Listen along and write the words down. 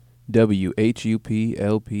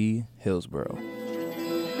WHUP-LP Hillsboro.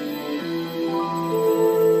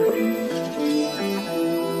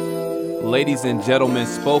 Ladies and gentlemen,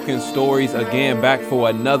 Spoken Stories again, back for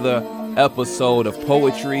another episode of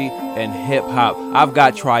poetry and hip-hop. I've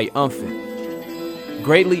got Triumphant.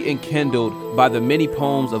 Greatly enkindled by the many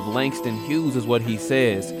poems of Langston Hughes is what he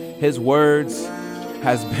says. His words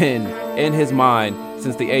has been in his mind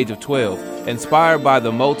since the age of 12. Inspired by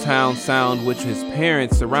the Motown sound which his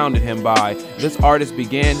parents surrounded him by, this artist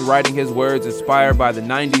began writing his words inspired by the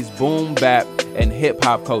 90s boom bap and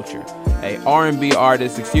hip-hop culture. A R&B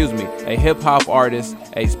artist, a hip-hop artist,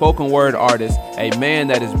 a spoken word artist, a man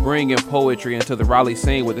that is bringing poetry into the Raleigh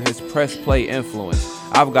scene with his press play influence.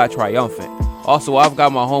 I've got Triumphant. Also, I've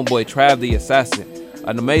got my homeboy Trav the Assassin,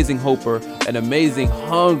 an amazing hooper, an amazing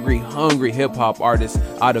hungry hip-hop artist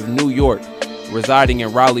out of New York, residing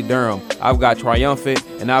in Raleigh, Durham. I've got Triumphant,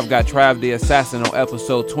 and I've got Trav the Assassin on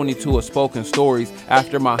episode 22 of Spoken Stories.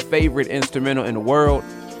 After my favorite instrumental in the world,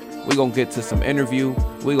 we gonna get to some interview,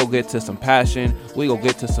 we gonna get to some passion, we gonna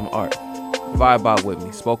get to some art. Vibe out with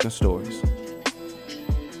me, Spoken Stories.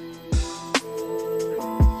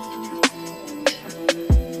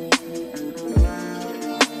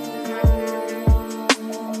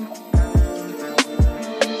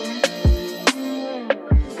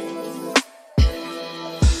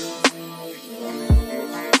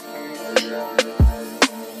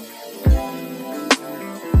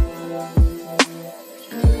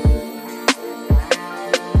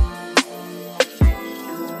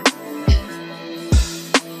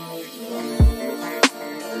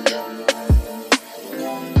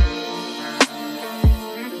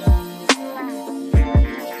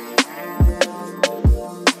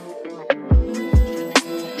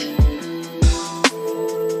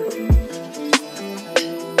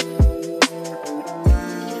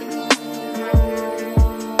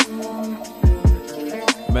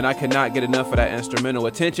 Man, I cannot get enough of that instrumental.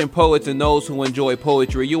 Attention poets and those who enjoy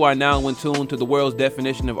poetry, you are now in tune to the world's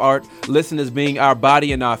definition of art, listeners being our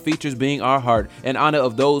body and our features being our heart. In honor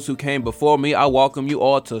of those who came before me, I welcome you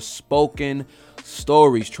all to Spoken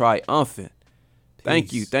Stories. Triumphant.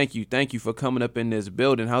 Thank you for coming up in this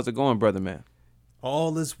building. How's it going, brother man?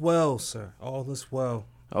 All is well, sir. All is well.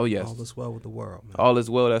 Oh, yes. All is well with the world, man. All is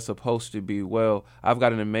well that's supposed to be well. I've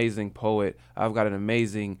got an amazing poet. I've got an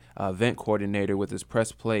amazing event coordinator with his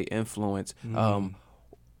press play influence.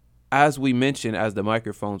 As we mentioned, as the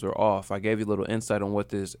microphones were off, I gave you a little insight on what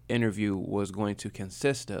this interview was going to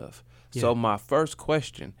consist of. Yeah. So my first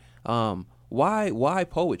question, why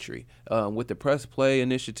poetry? With the press play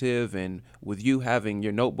initiative and with you having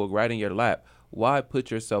your notebook right in your lap, why put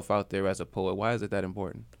yourself out there as a poet? Why is it that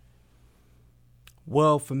important?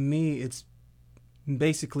 Well, for me, it's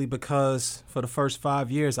basically because for the first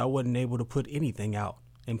 5 years, I wasn't able to put anything out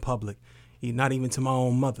in public, not even to my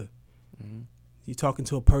own mother. Mm-hmm. You're talking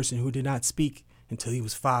to a person who did not speak until he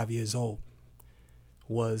was 5 years old,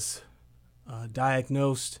 was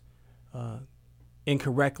diagnosed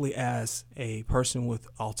incorrectly as a person with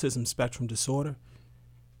autism spectrum disorder,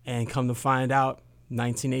 and come to find out,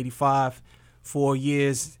 1985, 4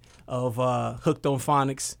 years of Hooked on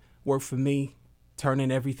Phonics worked for me,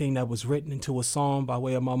 turning everything that was written into a song by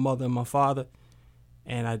way of my mother and my father.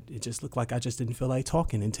 And it just looked like I just didn't feel like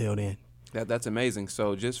talking until then. That's amazing.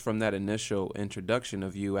 So just from that initial introduction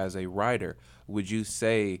of you as a writer, would you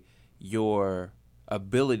say your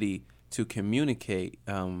ability to communicate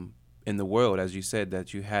in the world, as you said,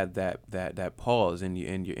 that you had that pause in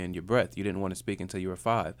your breath, you didn't want to speak until you were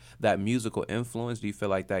 5, that musical influence, do you feel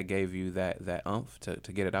like that gave you that oomph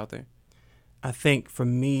to get it out there? I think for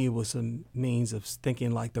me, it was a means of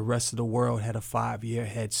thinking like the rest of the world had a 5-year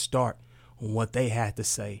head start on what they had to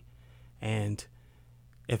say. And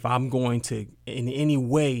if I'm going to in any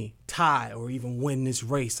way tie or even win this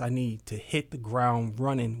race, I need to hit the ground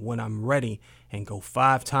running when I'm ready and go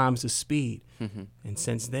 5 times the speed. Mm-hmm. And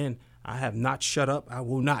since then, I have not shut up. I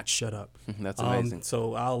will not shut up. That's amazing.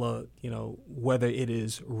 So I'll, whether it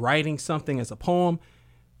is writing something as a poem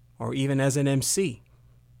or even as an MC,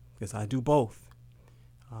 because I do both.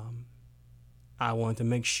 I wanted to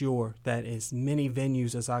make sure that as many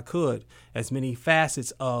venues as I could, as many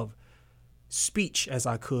facets of speech as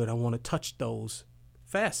I could, I want to touch those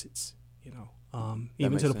facets,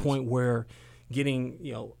 even to the point where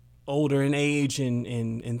getting, older in age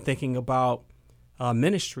and thinking about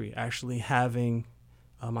ministry, actually having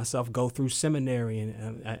myself go through seminary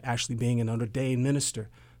and actually being an ordained minister.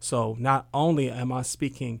 So not only am I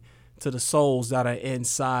speaking to the souls that are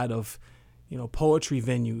inside of, poetry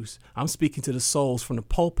venues, I'm speaking to the souls from the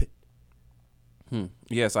pulpit.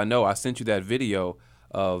 Yes, I know. I sent you that video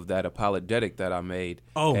of that apologetic that I made.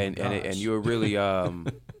 Oh, and you were really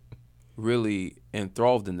really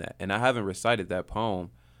enthralled in that. And I haven't recited that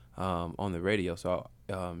poem on the radio, so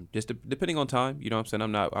just depending on time, you know what I'm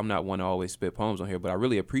saying, I'm not one to always spit poems on here, but I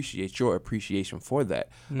really appreciate your appreciation for that.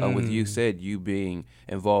 With you said you being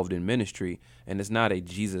involved in ministry, and it's not a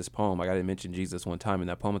Jesus poem. Like, I didn't mention Jesus one time in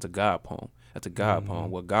that poem. It's a God poem. That's a God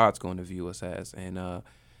poem, what God's going to view us as. And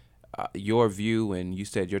your view, and you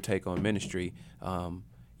said your take on ministry,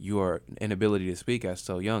 your inability to speak as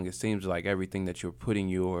so young, it seems like everything that you're putting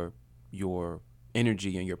your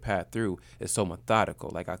energy and your path through is so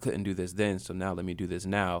methodical. Like, I couldn't do this then, so now let me do this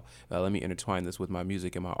now. Let me intertwine this with my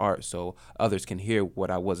music and my art so others can hear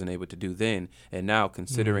what I wasn't able to do then. And now,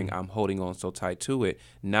 considering I'm holding on so tight to it,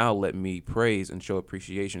 now let me praise and show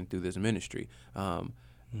appreciation through this ministry.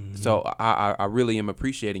 So I really am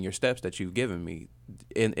appreciating your steps that you've given me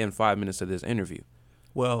in 5 minutes of this interview.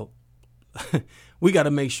 Well, we got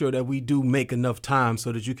to make sure that we do make enough time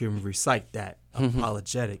so that you can recite that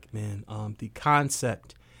apologetic, man. The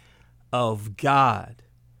concept of God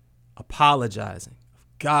apologizing,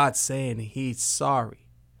 God saying that he's sorry,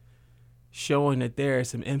 showing that there are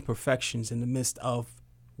some imperfections in the midst of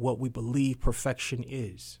what we believe perfection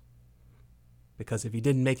is. Because if he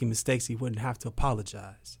didn't make any mistakes, he wouldn't have to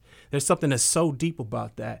apologize. There's something that's so deep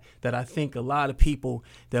about that I think a lot of people,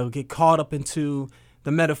 they'll get caught up into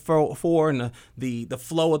the metaphor and the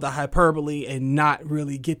flow of the hyperbole and not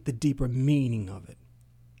really get the deeper meaning of it.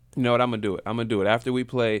 You know what? I'm gonna do it after we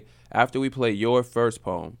play your first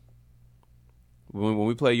poem. When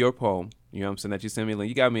we play your poem, you know what I'm saying, that you sent me,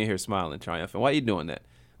 you got me in here smiling, triumphant. Why are you doing that?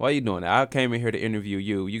 I came in here to interview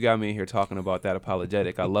you. You got me in here talking about that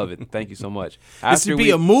apologetic. I love it. Thank you so much. There should be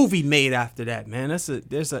a movie made after that, man.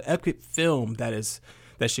 There's an epic film that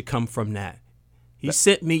should come from that. You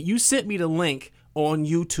sent me the link on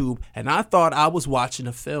YouTube, and I thought I was watching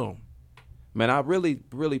a film. Man, I really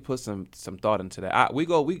put some thought into that.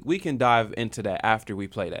 We can dive into that after we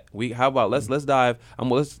play that. How about let's dive.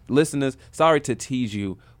 Listeners, sorry to tease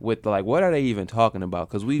you with like, what are they even talking about?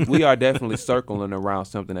 Because we are definitely circling around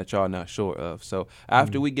something that y'all not sure of. So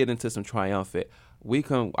after we get into some triumphant,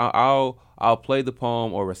 I'll play the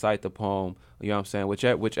poem or recite the poem. You know what I'm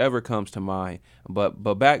saying? Whichever comes to mind.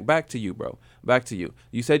 But back to you, bro. Back to you.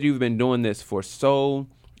 You said you've been doing this for so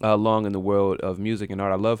long in the world of music and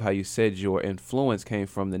art. I love how you said your influence came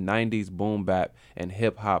from the 90s boom bap and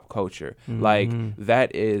hip hop culture. Like,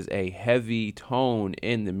 that is a heavy tone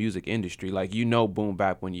in the music industry. Like, boom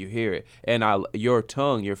bap when you hear it. And your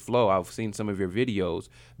tongue, your flow, I've seen some of your videos.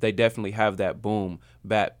 They definitely have that boom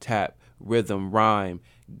bap tap rhythm rhyme,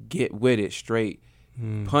 get with it straight,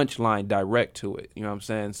 punchline direct to it. You know what I'm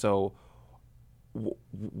saying? So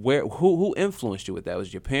who influenced you with that? Was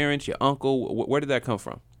it your parents, your uncle? Where did that come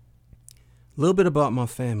from? A little bit about my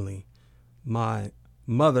family. My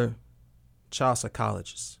mother, child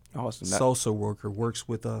psychologist, awesome. social worker, works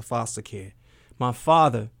with foster care. My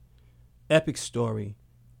father, epic story,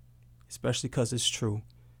 especially because it's true,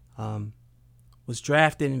 was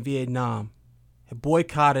drafted in Vietnam, had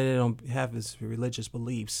boycotted it on behalf of his religious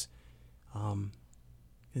beliefs,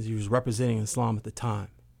 as he was representing Islam at the time.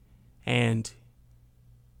 And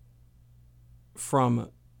from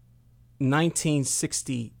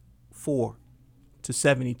 1964 to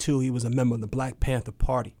 72, he was a member of the Black Panther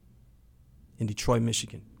Party in Detroit,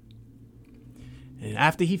 Michigan. And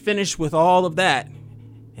after he finished with all of that,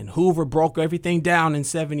 and Hoover broke everything down in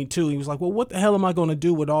 72, he was like, well, what the hell am I going to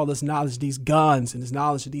do with all this knowledge, these guns, and this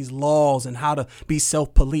knowledge of these laws and how to be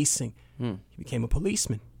self-policing? He became a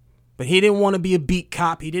policeman. But he didn't want to be a beat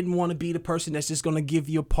cop. He didn't want to be the person that's just going to give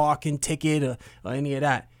you a parking ticket or any of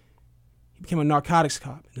that. He became a narcotics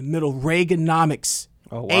cop in the middle of Reaganomics,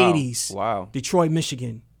 80s, Detroit,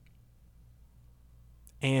 Michigan.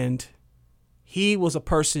 And he was a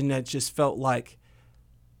person that just felt like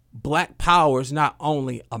Black power is not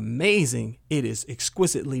only amazing, it is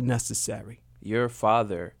exquisitely necessary. Your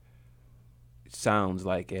father sounds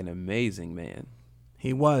like an amazing man.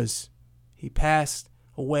 He was. He passed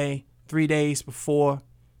away 3 days before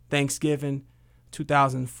Thanksgiving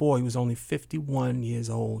 2004. He was only 51 years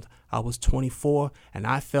old. I was 24, and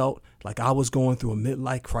I felt like I was going through a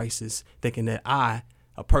midlife crisis, thinking that I,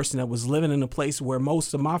 a person that was living in a place where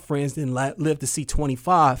most of my friends didn't live to see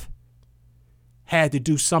 25, had to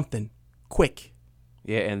do something quick.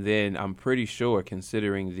 Yeah, and then I'm pretty sure,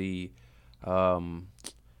 considering the, I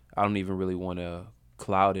don't even really want to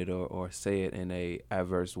cloud it or say it in a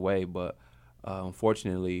adverse way, but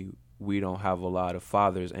unfortunately, we don't have a lot of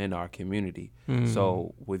fathers in our community.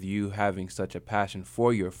 So with you having such a passion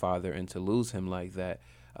for your father and to lose him like that,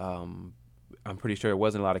 I'm pretty sure it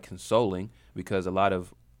wasn't a lot of consoling because a lot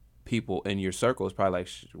of people in your circle is probably like,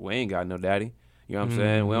 we ain't got no daddy. You know what I'm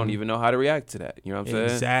saying? We don't even know how to react to that. You know what I'm saying?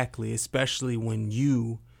 Exactly, especially when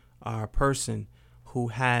you are a person who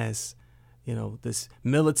has, this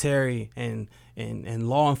military and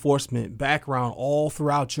law enforcement background all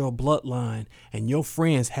throughout your bloodline, and your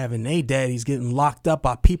friends having their daddies getting locked up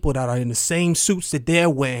by people that are in the same suits that they're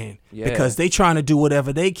wearing because they trying to do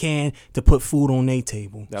whatever they can to put food on their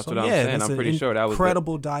table. That's what I'm saying. I'm pretty sure that was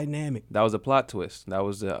incredible dynamic. That was a plot twist. That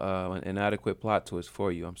was an inadequate plot twist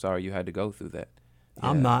for you. I'm sorry you had to go through that. Yeah.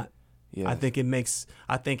 I'm not. Yeah. I think it makes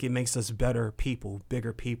us better people,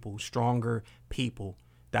 bigger people, stronger people.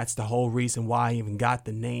 That's the whole reason why I even got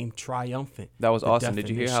the name Triumphant. That was awesome. Did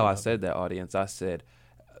you hear how I said that, audience? I said,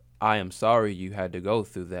 I am sorry you had to go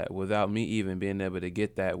through that without me even being able to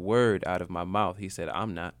get that word out of my mouth. He said,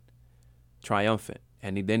 I'm not. Triumphant.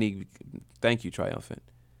 And he thank you, Triumphant.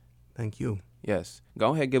 Thank you. Yes.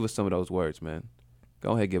 Go ahead, give us some of those words, man.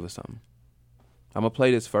 Go ahead, give us something. I'm going to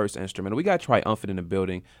play this first instrumental. We got Triumphant in the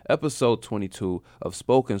building. Episode 22 of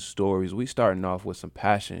Spoken Stories. We starting off with some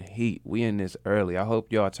passion, heat. We in this early. I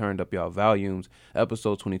hope y'all turned up y'all volumes.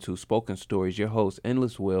 Episode 22, Spoken Stories. Your host,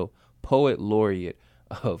 Endless Will, Poet Laureate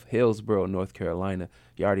of Hillsborough, North Carolina.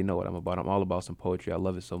 You already know what I'm about. I'm all about some poetry. I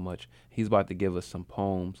love it so much. He's about to give us some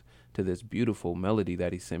poems to this beautiful melody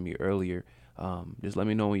that he sent me earlier. Just let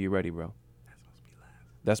me know when you're ready, bro.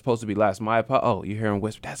 That's supposed to be last. Oh, you hear him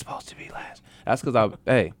whisper, that's supposed to be last. That's because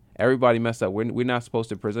everybody messed up. We're not supposed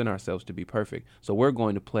to present ourselves to be perfect. So we're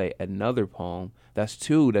going to play another poem. That's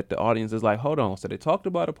two that the audience is like, hold on. So they talked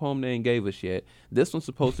about a poem they ain't gave us yet. This one's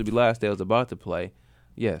supposed to be last. They was about to play.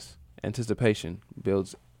 Yes, anticipation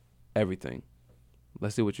builds everything.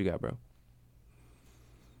 Let's see what you got, bro.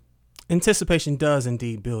 Anticipation does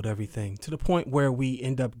indeed build everything, to the point where we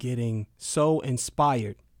end up getting so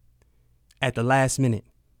inspired at the last minute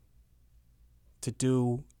to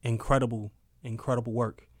do incredible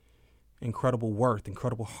work, incredible worth,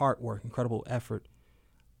 incredible hard work, incredible effort.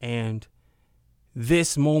 And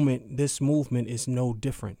this movement is no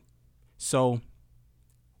different. So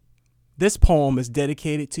this poem is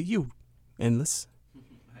dedicated to you, Endless,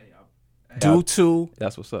 due to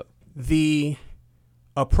that's what's up. The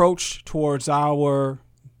approach towards our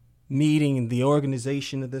meeting and the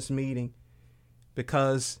organization of this meeting,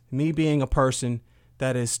 because me being a person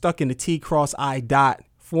that is stuck in the T-cross-I-dot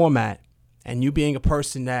format, and you being a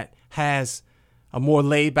person that has a more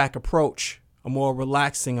laid-back approach, a more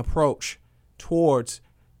relaxing approach towards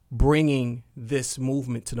bringing this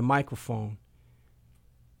movement to the microphone,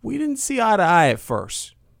 we didn't see eye to eye at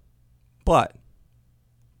first. But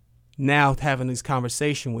now having this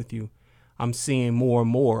conversation with you, I'm seeing more and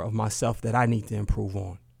more of myself that I need to improve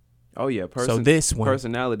on. Oh, yeah. So this one,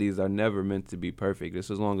 personalities are never meant to be perfect. Just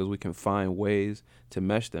as long as we can find ways to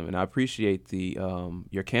mesh them. And I appreciate the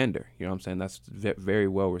your candor. You know what I'm saying? That's very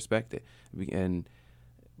well respected. And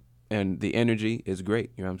the energy is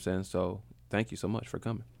great. You know what I'm saying? So thank you so much for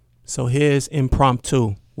coming. So here's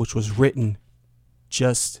Impromptu, which was written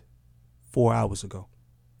just 4 hours ago.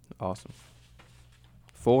 Awesome.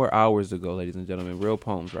 4 hours ago, ladies and gentlemen. Real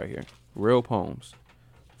poems right here. Real poems.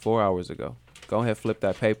 4 hours ago. Go ahead, flip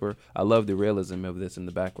that paper. I love the realism of this in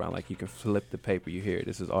the background. Like you can flip the paper, you hear it.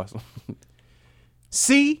 This is awesome.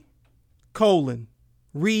 C: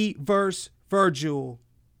 reverse Virgil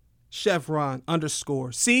chevron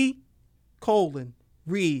 _ C: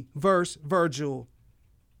 reverse Virgil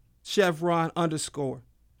chevron _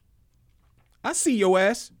 I see your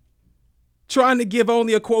ass trying to give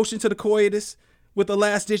only a quotient to the coitus with the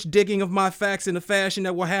last ditch digging of my facts in a fashion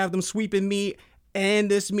that will have them sweeping me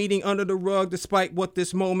and this meeting under the rug, despite what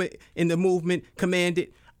this moment in the movement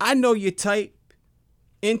commanded. I know you're tight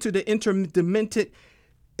into the intermittent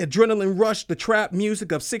adrenaline rush, the trap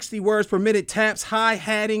music of 60 words per minute taps,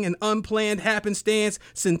 hi-hatting and unplanned happenstance,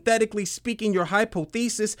 synthetically speaking your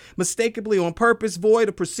hypothesis, mistakenly on purpose, void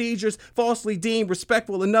of procedures, falsely deemed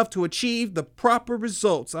respectful enough to achieve the proper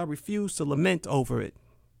results. I refuse to lament over it.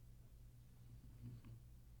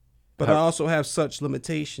 But I also have such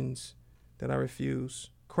limitations that I refuse.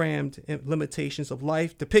 Crammed limitations of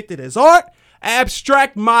life depicted as art,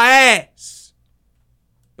 abstract my ass.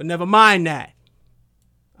 But never mind that.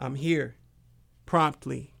 I'm here,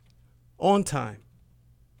 promptly, on time.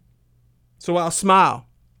 So I'll smile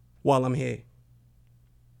while I'm here.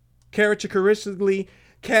 Characteristically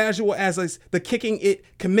casual as the kicking it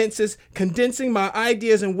commences, condensing my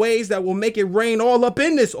ideas in ways that will make it rain all up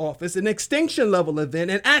in this office, an extinction level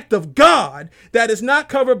event, an act of God that is not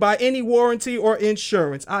covered by any warranty or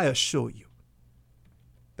insurance. I assure you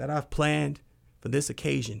that I've planned for this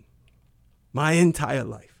occasion my entire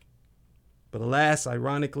life. But alas,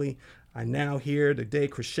 ironically, I now hear the day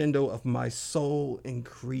crescendo of my soul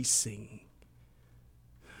increasing.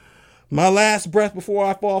 My last breath before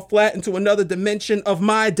I fall flat into another dimension of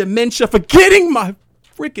my dementia, forgetting my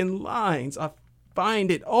freaking lines. I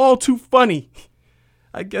find it all too funny.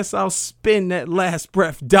 I guess I'll spend that last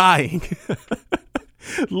breath dying,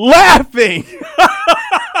 laughing.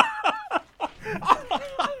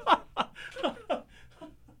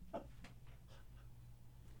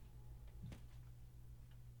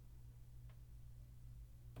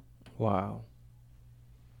 Wow.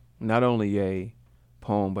 Not only a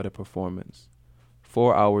poem, but a performance.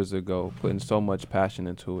 4 hours ago, putting so much passion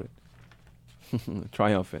into it.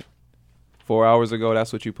 Triumphant. 4 hours ago,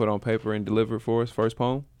 that's what you put on paper and delivered for us, first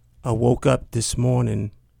poem? I woke up this morning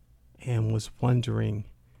and was wondering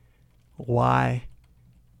why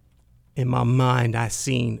in my mind I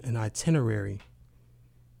seen an itinerary.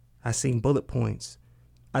 I seen bullet points.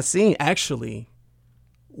 I seen actually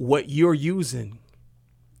what you're using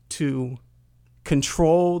to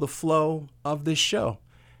control the flow of this show.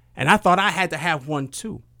 And I thought I had to have one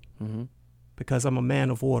too, because I'm a man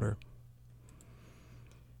of order.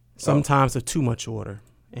 Sometimes of too much order.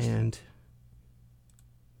 And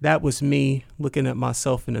that was me looking at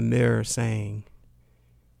myself in the mirror saying,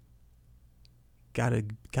 gotta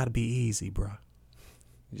be easy, bro.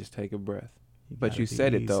 Just take a breath. But you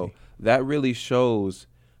said it though. That really shows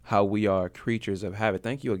how we are creatures of habit.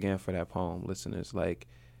 Thank you again for that poem, listeners. Like,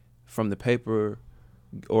 from the paper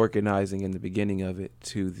organizing in the beginning of it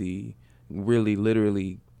to the really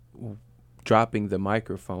literally dropping the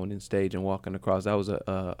microphone in stage and walking across, that was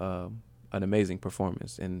an amazing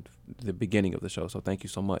performance in the beginning of the show. So thank you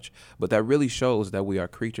so much. But that really shows that we are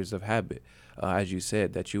creatures of habit. As you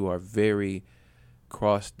said, that you are very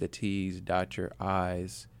cross the T's, dot your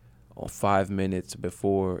I's, 5 minutes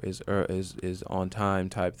before is on time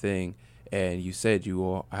type thing. And you said you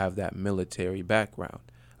all have that military background.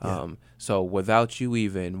 Yeah. So without you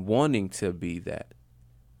even wanting to be that,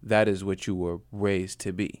 that is what you were raised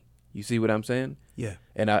to be. You see what I'm saying? Yeah.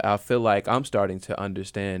 And I feel like I'm starting to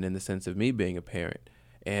understand in the sense of me being a parent,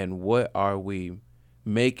 and what are we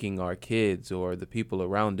making our kids or the people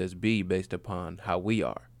around us be based upon how we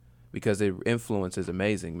are. Because the influence is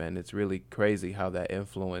amazing, man. It's really crazy how that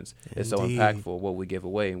influence is so impactful, what we give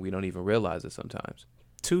away, and we don't even realize it sometimes.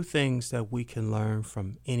 2 things that we can learn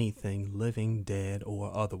from anything, living, dead,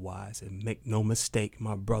 or otherwise. And make no mistake,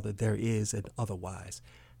 my brother, there is an otherwise.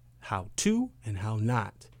 How to and how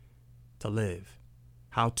not to live.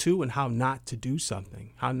 How to and how not to do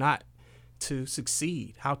something. How not to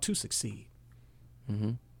succeed. How to succeed.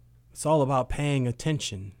 Mm-hmm. It's all about paying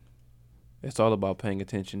attention. It's all about paying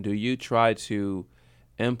attention. Do you try to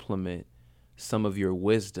implement some of your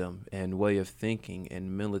wisdom and way of thinking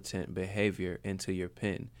and militant behavior into your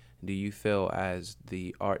pen? Do you feel as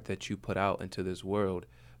the art that you put out into this world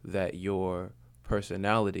that your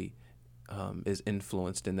personality is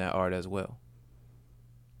influenced in that art as well?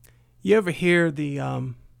 You ever hear the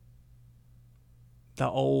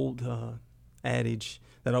old adage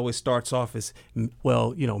that always starts off as,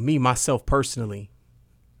 well, you know, me, myself, personally,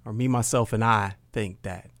 or me, myself, and I think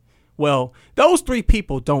that? Well, those 3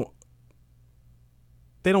 people don't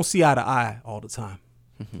see eye to eye all the time.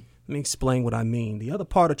 Mm-hmm. Let me explain what I mean. The other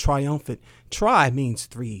part of triumphant, tri means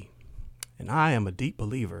 3. And I am a deep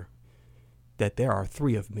believer that there are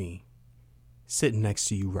 3 of me sitting next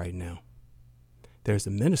to you right now. There's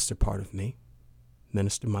the minister part of me,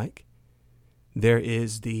 Minister Mike. There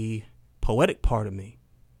is the poetic part of me,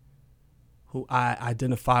 who I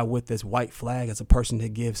identify with as White Flag, as a person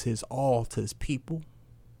that gives his all to his people.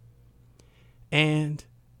 And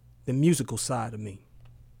the musical side of me,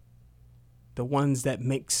 the ones that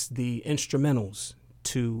makes the instrumentals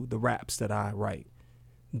to the raps that I write.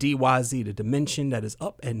 DYZ, the dimension that is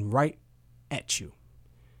up and right at you.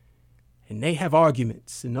 And they have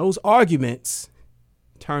arguments, and those arguments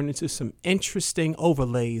turn into some interesting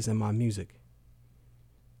overlays in my music.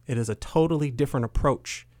 It is a totally different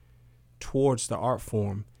approach towards the art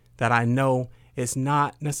form that I know is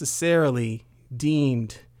not necessarily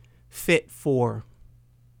deemed fit for,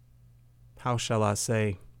 how shall I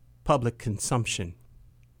say, public consumption.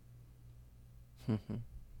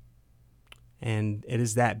 And it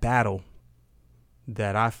is that battle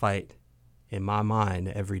that I fight in my mind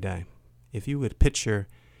every day. If you would picture,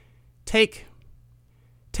 take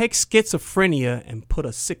schizophrenia and put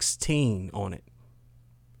a 16 on it.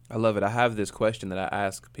 I love it. I have this question that I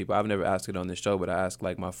ask people. I've never asked it on this show, but I ask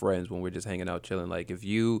like my friends when we're just hanging out, chilling. Like, if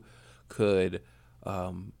you could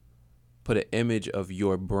put an image of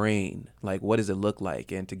your brain, like, what does it look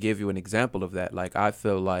like? And to give you an example of that, like, I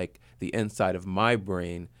feel like the inside of my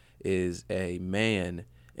brain is a man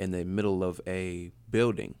in the middle of a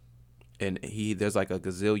building, and there's like a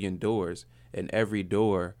gazillion doors, and every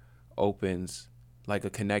door opens like a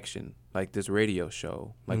connection, like this radio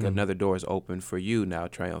show. Like another door is open for you now,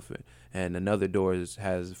 Triumphant, and another door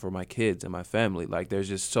has for my kids and my family. Like there's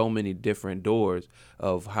just so many different doors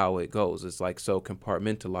of how it goes. It's like so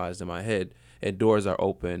compartmentalized in my head, and doors are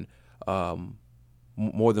open.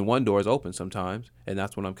 More than one door is open sometimes, and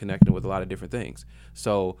that's when I'm connecting with a lot of different things.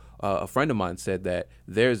 So a friend of mine said that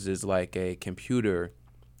theirs is like a computer,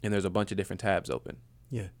 and there's a bunch of different tabs open.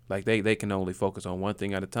 Yeah. Like they can only focus on one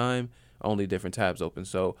thing at a time, only different tabs open.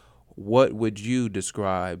 So what would you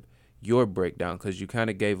describe your breakdown? Because you kind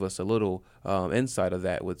of gave us a little insight of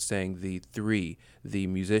that with saying the three: the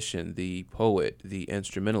musician, the poet, the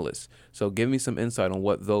instrumentalist. So give me some insight on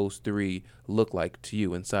what those three look like to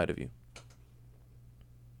you inside of you.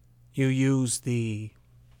 You use the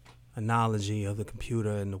analogy of the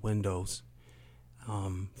computer and the windows.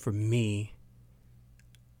 For me,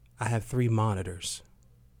 I have 3 monitors,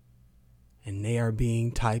 and they are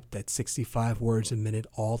being typed at 65 words a minute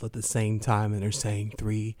all at the same time, and they're saying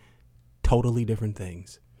 3 totally different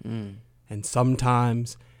things. And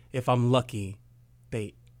sometimes, if I'm lucky,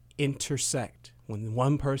 they intersect. When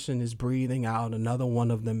one person is breathing out, another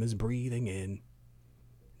one of them is breathing in.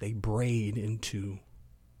 They braid into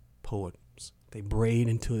poems. They braid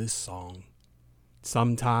into this song.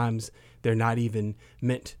 Sometimes they're not even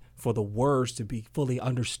meant for the words to be fully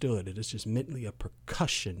understood. It is just mentally a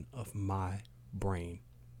percussion of my brain.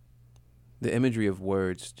 The imagery of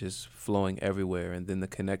words just flowing everywhere, and then the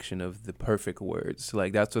connection of the perfect words.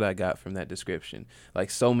 Like that's what I got from that description. Like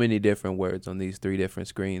so many different words on these 3 different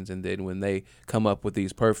screens, and then when they come up with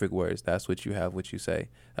these perfect words, that's what you have, what you say.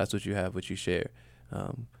 That's what you have, what you share.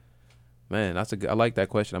 Man, I like that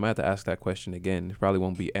question. I'm going to have to ask that question again. It probably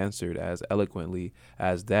won't be answered as eloquently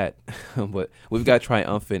as that. But we've got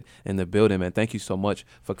Triumphant in the building, man. Thank you so much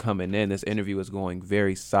for coming in. This interview is going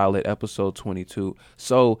very solid, episode 22.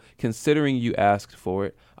 So considering you asked for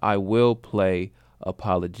it, I will play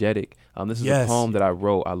Apologetic. This is a poem that I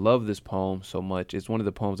wrote. I love this poem so much. It's one of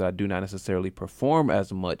the poems that I do not necessarily perform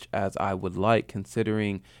as much as I would like,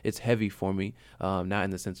 considering it's heavy for me, not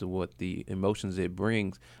in the sense of what the emotions it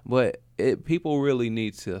brings, but people really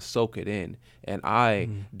need to soak it in, and I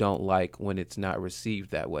don't like when it's not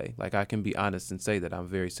received that way. Like I can be honest and say that I'm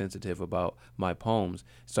very sensitive about my poems,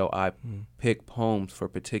 so I pick poems for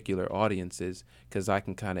particular audiences because I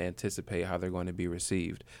can kind of anticipate how they're going to be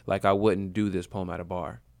received. Like I wouldn't do this poem at a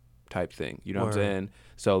bar type thing. You know what I'm saying?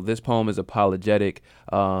 So this poem is Apologetic.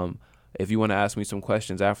 If you want to ask me some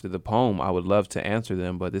questions after the poem, I would love to answer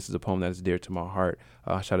them, but this is a poem that is dear to my heart.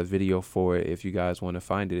 I shot a video for it. If you guys want to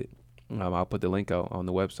find it, I'll put the link out on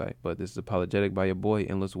the website. But this is Apologetic by your boy,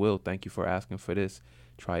 Endless Will. Thank you for asking for this.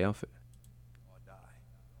 Triumphant.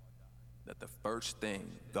 That the first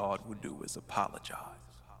thing God will do is apologize.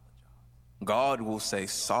 God will say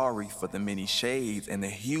sorry for the many shades and the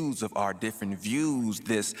hues of our different views,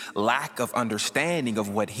 this lack of understanding of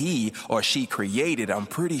what he or she created. I'm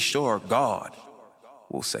pretty sure God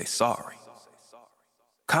will say sorry.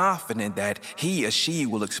 Confident that he or she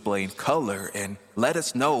will explain color and let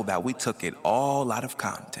us know that we took it all out of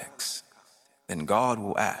context. Then God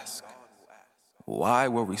will ask, why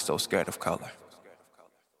were we so scared of color?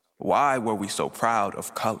 Why were we so proud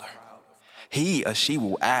of color? He or she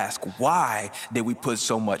will ask, why did we put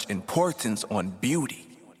so much importance on beauty?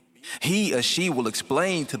 He or she will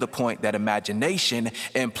explain to the point that imagination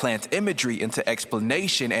implants imagery into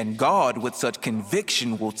explanation, and God with such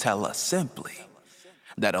conviction will tell us simply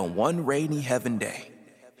that on one rainy heaven day,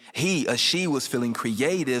 he or she was feeling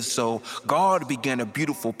creative, so God began a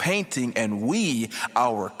beautiful painting, and we,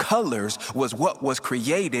 our colors, was what was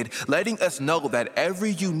created, letting us know that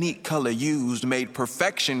every unique color used made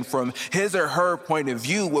perfection from his or her point of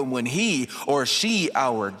view. When he or she,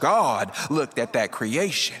 our God, looked at that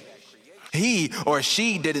creation, he or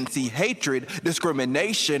she didn't see hatred,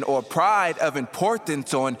 discrimination, or pride of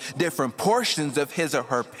importance on different portions of his or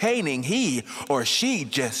her painting. He or she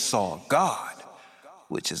just saw God,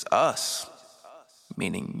 which is us,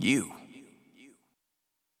 meaning you.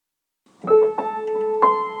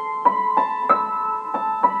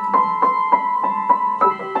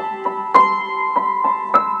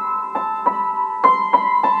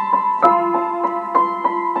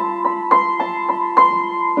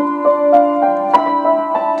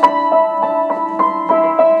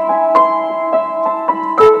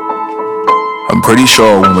 I'm pretty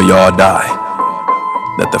sure when we all die,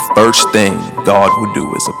 that the first thing God will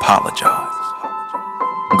do is apologize.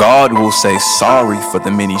 God will say sorry for the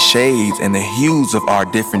many shades and the hues of our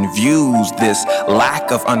different views, this lack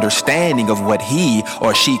of understanding of what he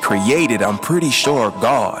or she created. I'm pretty sure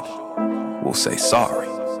God will say sorry.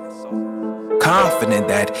 Confident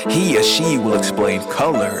that he or she will explain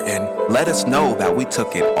color and let us know that we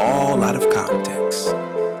took it all out of context.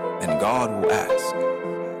 And God will ask,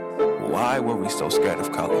 why were we so scared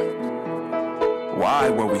of color? Why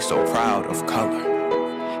were we so proud of color?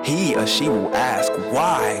 He or she will ask,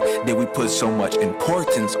 why did we put so much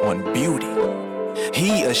importance on beauty?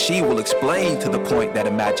 He or she will explain to the point that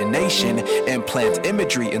imagination implants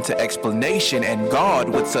imagery into explanation, and God,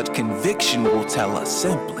 with such conviction, will tell us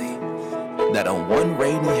simply that on one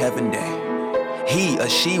rainy heaven day, he or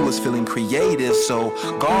she was feeling creative, so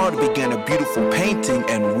God began a beautiful painting,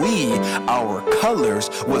 and we, our colors,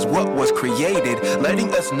 was what was created, letting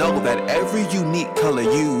us know that every unique color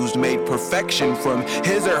used made perfection from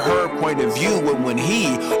his or her point of view. And when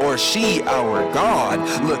he or she, our God,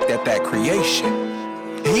 looked at that creation,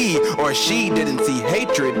 he or she didn't see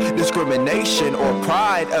hatred, discrimination, or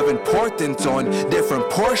pride of importance on different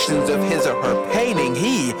portions of his or her painting.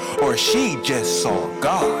 He or she just saw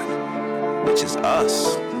God, which is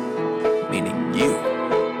us, meaning you.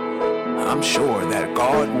 I'm sure that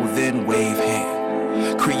God will then wave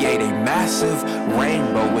hand, create a massive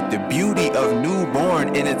rainbow with the beauty of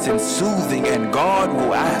newborn innocence soothing, and God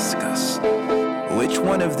will ask us, which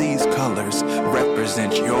one of these colors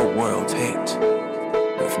represents your world's hate?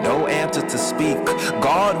 With no answer to speak,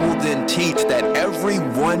 God will then teach that every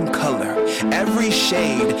one color, every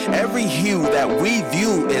shade, every hue that we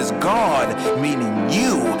view is God, meaning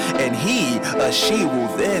you, and he or she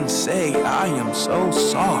will then say, I am so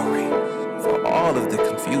sorry for all of the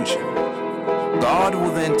confusion. God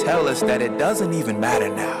will then tell us that it doesn't even matter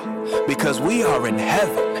now, because we are in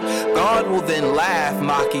heaven. God will then laugh,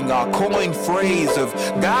 mocking our coined phrase of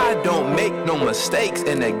God don't make no mistakes,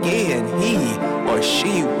 and again he or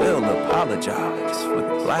she will apologize for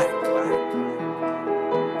the black,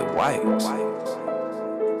 the white,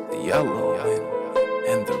 the yellow,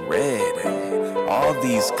 and the red, and all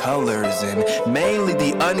these colors, and mainly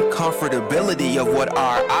the uncomfortability of what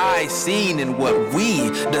our eyes seen and what we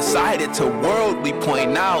decided to worldly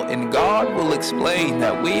point out. And God will explain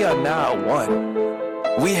that we are now one.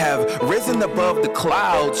 We have risen above the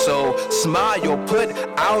clouds, so smile, put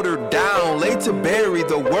outer down, lay to bury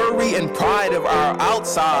the worry and pride of our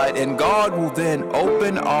outside, and God will then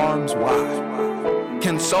open arms wide,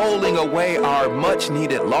 consoling away our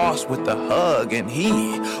much-needed loss with a hug, and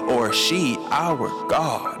he or she, our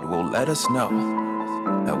God, will let us know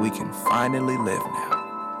that we can finally live now.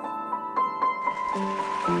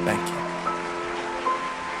 Thank you.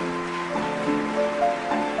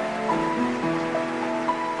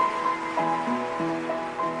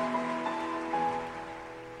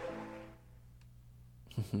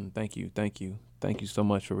 Thank you so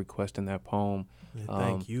much for requesting that poem. Man,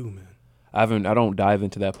 thank you, man. I don't dive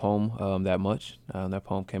into that poem that much. That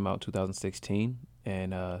poem came out in 2016,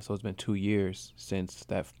 and so it's been 2 years since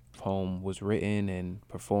that poem was written and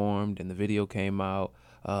performed, and the video came out.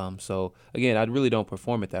 So again, I really don't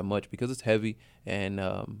perform it that much because it's heavy, and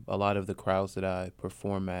a lot of the crowds that I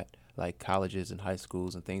perform at, like colleges and high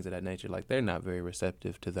schools and things of that nature, like they're not very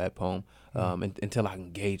receptive to that poem until I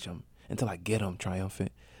engage them, until I get them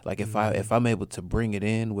triumphant. Like if I'm able to bring it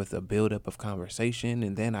in with a buildup of conversation,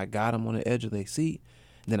 and then I got them on the edge of their seat,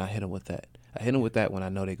 then I hit them with that. I hit them with that when I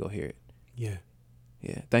know they go hear it. Yeah.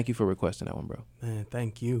 Yeah. Thank you for requesting that one, bro. Man,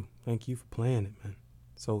 thank you. Thank you for playing it, man.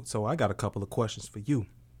 So I got a couple of questions for you.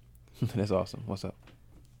 That's awesome. What's up?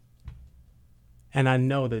 And I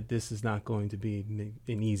know that this is not going to be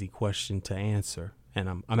an easy question to answer. And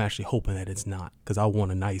I'm actually hoping that it's not, because I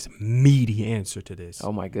want a nice meaty answer to this.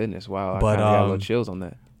 Oh my goodness. Wow. But, I got a little chills on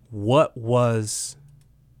that. What was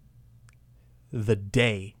the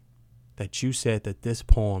day that you said that this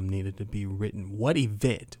poem needed to be written? What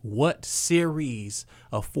event, what series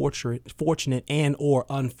of fortunate and or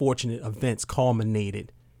unfortunate events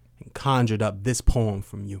culminated and conjured up this poem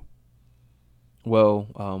from you? Well,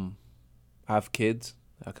 I have kids.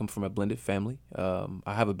 I come from a blended family. I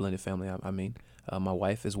have a blended family. My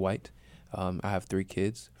wife is white. I have 3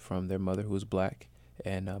 kids from their mother who is black,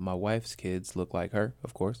 and my wife's kids look like her,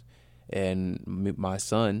 of course. And my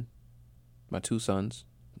 2 sons,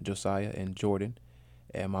 Josiah and Jordan,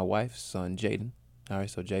 and my wife's son, Jaden. All right,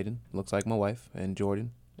 so Jaden looks like my wife, and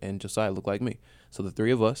Jordan and Josiah look like me. So the 3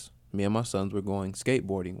 of us, me and my sons, were going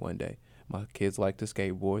skateboarding one day. My kids like to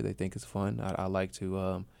skateboard. They think it's fun. I like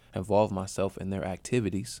to involve myself in their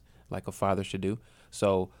activities like a father should do.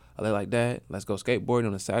 So They're like, Dad, let's go skateboarding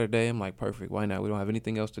on a Saturday. I'm like, perfect. Why not? We don't have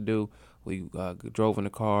anything else to do. We drove in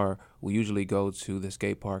the car. We usually go to the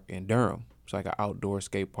skate park in Durham. It's like an outdoor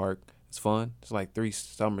skate park. It's fun. It's like 4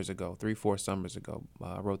 summers ago.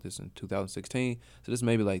 I wrote this in 2016. So this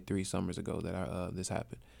may be like 3 summers ago that this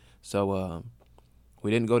happened. So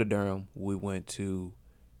we didn't go to Durham. We went to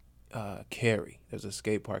Cary. There's a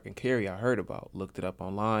skate park in Cary I heard about. Looked it up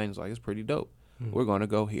online. It's like, it's pretty dope. We're going to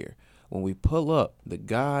go here. When we pull up, the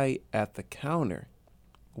guy at the counter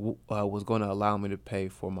was going to allow me to pay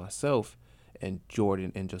for myself and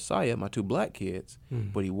Jordan and Josiah, my 2 black kids,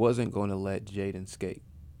 but he wasn't going to let Jaden skate.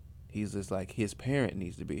 He's just like, his parent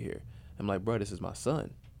needs to be here. I'm like, bro, this is my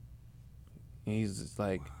son. And he's just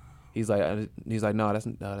like, no,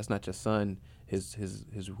 that's not your son.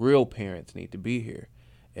 His real parents need to be here.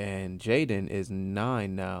 And Jaden is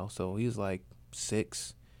 9 now, so he's like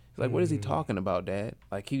 6. He's like, what is he talking about, Dad?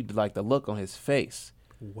 Like, he like the look on his face.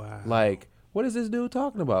 Wow. Like, what is this dude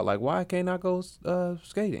talking about? Like, why can't I go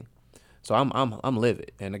skating? So I'm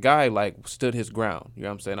livid. And the guy like stood his ground. You know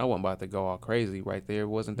what I'm saying? I wasn't about to go all crazy right there. It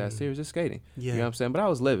wasn't that serious, just skating. Yeah. You know what I'm saying? But I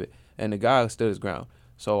was livid. And the guy stood his ground.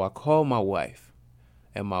 So I called my wife.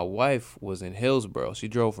 And my wife was in Hillsborough. She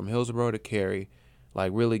drove from Hillsborough to Cary.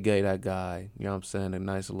 Like, really gave that guy, you know what I'm saying, a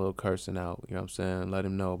nice little cursing out, you know what I'm saying, let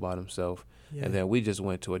him know about himself. Yeah. And then we just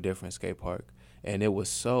went to a different skate park. And it was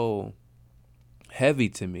so heavy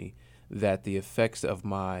to me that the effects of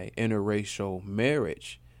my interracial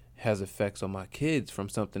marriage has effects on my kids from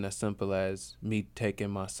something as simple as me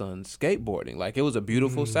taking my son skateboarding. Like, it was a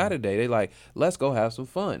beautiful Saturday. They like, let's go have some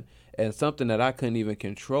fun. And something that I couldn't even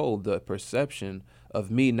control, the perception of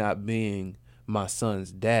me not being my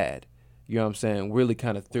son's dad. You know what I'm saying, really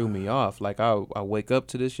kind of threw me off. Like, I wake up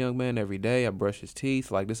to this young man every day. I brush his teeth.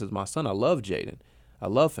 Like, this is my son. I love Jaden. I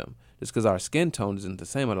love him. Just because our skin tone isn't the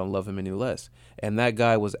same, I don't love him any less. And that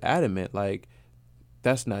guy was adamant, like,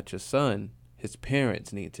 that's not your son. His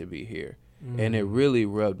parents need to be here. And it really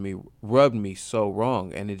rubbed me so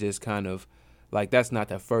wrong. And it just kind of, like, that's not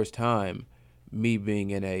the first time me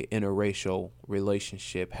being in a interracial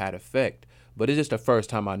relationship had effect. But it's just the first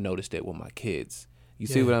time I noticed it with my kids. You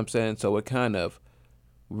see what I'm saying? So it kind of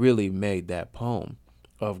really made that poem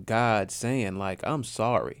of God saying, like, I'm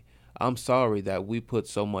sorry. I'm sorry that we put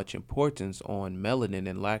so much importance on melanin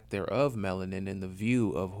and lack thereof melanin in the view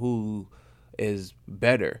of who is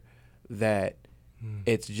better, that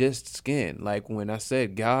it's just skin. Like when I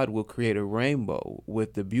said God will create a rainbow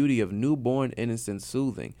with the beauty of newborn innocent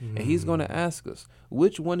soothing. And he's going to ask us,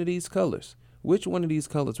 which one of these colors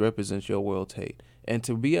represents your world's hate? And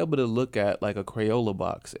to be able to look at like a Crayola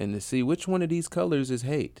box and to see which one of these colors is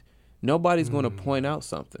hate. Nobody's going to point out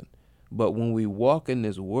something. But when we walk in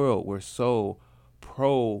this world, we're so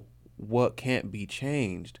pro what can't be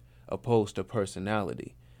changed opposed to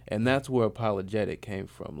personality. And that's where apologetic came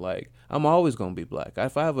from. Like, I'm always going to be black.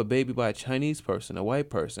 If I have a baby by a Chinese person, a white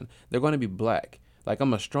person, they're going to be black. Like,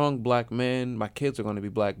 I'm a strong black man. My kids are going to be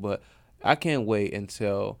black, but I can't wait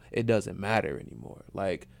until it doesn't matter anymore.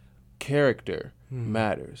 Like, character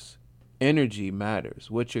matters. Energy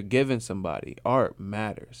matters. What you're giving somebody, art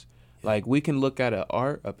matters. Like, we can look at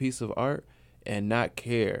a piece of art and not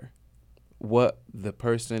care what the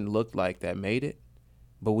person looked like that made it,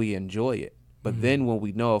 but we enjoy it. But then when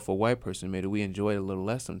we know if a white person made it, we enjoy it a little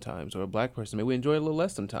less sometimes, or a black person made it, we enjoy it a little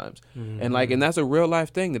less sometimes. And like, and that's a real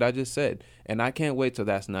life thing that I just said. And I can't wait till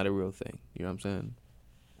that's not a real thing. You know what I'm saying?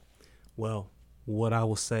 Well, what I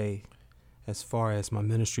will say as far as my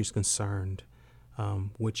ministry is concerned,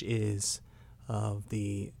 which is of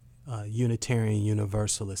the Unitarian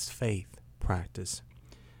Universalist faith practice,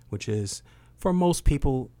 which is, for most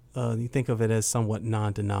people, you think of it as somewhat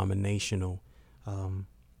non-denominational.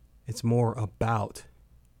 It's more about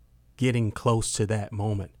getting close to that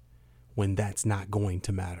moment when that's not going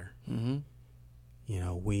to matter. You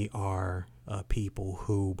know, we are people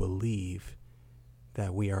who believe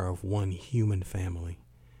that we are of one human family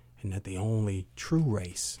and that the only true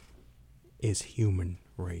race is human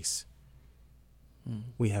race.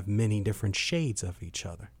 We have many different shades of each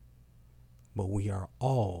other, but we are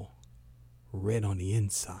all red on the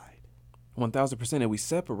inside. 1,000%. And we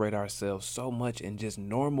separate ourselves so much in just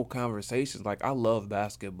normal conversations. Like, I love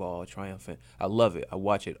basketball triumphant. I love it. I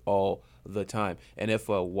watch it all the time. And if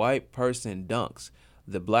a white person dunks,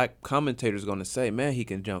 the black commentator is going to say, man, he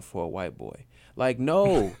can jump for a white boy. Like,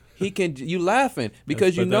 no, he can. You laughing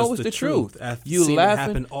because you know it's the truth. You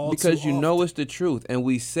laughing because you know it's the truth. And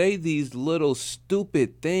we say these little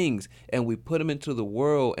stupid things and we put them into the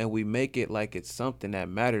world and we make it like it's something that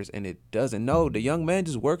matters, and it doesn't. No, the young man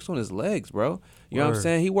just works on his legs, bro. You know what I'm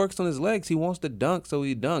saying? He works on his legs. He wants to dunk, so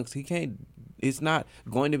he dunks. He can't It's not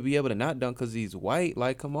going to be able to not dunk because he's white.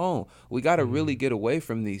 Like, come on. We got to really get away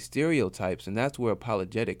from these stereotypes, and that's where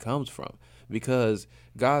apologetic comes from, because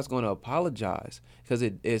God's going to apologize because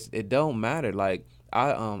it don't matter. Like,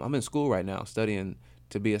 I'm in school right now studying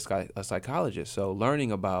to be a psychologist, so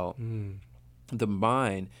learning about the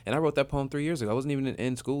mind. And I wrote that poem 3 years ago. I wasn't even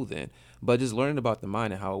in school then, but just learning about the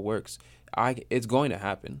mind and how it works. It's going to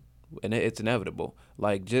happen, and it's inevitable.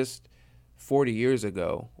 Like, just 40 years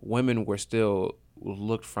ago, women were still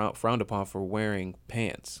frowned upon for wearing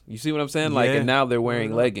pants. You see what I'm saying? Like, and now they're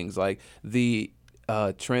wearing leggings. Like, the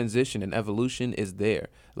transition and evolution is there.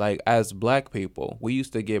 Like, as black people, we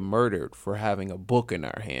used to get murdered for having a book in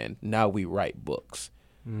our hand. Now we write books.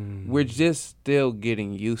 We're just still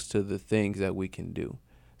getting used to the things that we can do.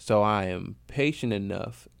 So I am patient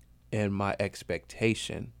enough in my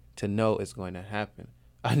expectation to know it's going to happen.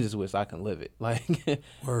 I just wish I can live it. Like,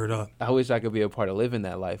 word up. I wish I could be a part of living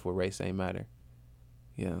that life where race ain't matter.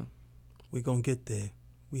 Yeah. We're going to get there.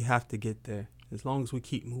 We have to get there. As long as we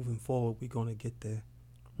keep moving forward, we're going to get there.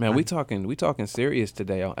 Man, we talking serious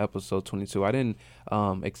today on episode 22. I didn't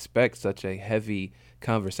expect such a heavy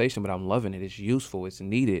conversation, but I'm loving it. It's useful. It's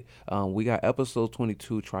needed. We got episode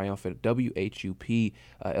 22, Triumphant, WHUP,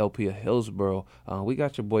 LP of Hillsboro. We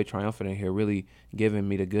got your boy Triumphant in here really giving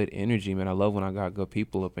me the good energy, man. I love when I got good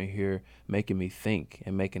people up in here making me think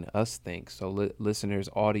and making us think. So listeners,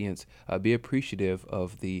 audience, be appreciative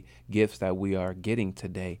of the gifts that we are getting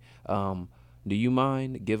today. Do you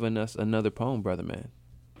mind giving us another poem, brother man?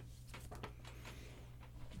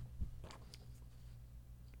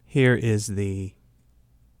 Here is the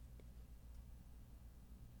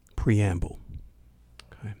preamble.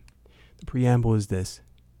 Okay. The preamble is this: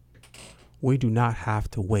 we do not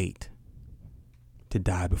have to wait to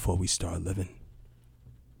die before we start living.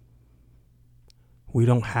 We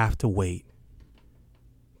don't have to wait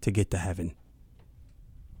to get to heaven.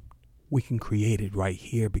 We can create it right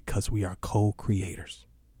here because we are co-creators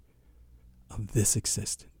of this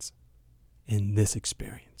existence and this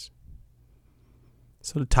experience.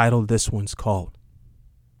 So the title of this one's called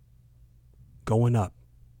Going Up,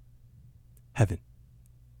 Heaven.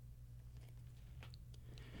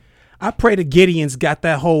 I pray the Gideons got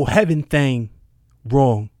that whole heaven thing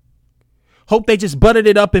wrong. Hope they just buttered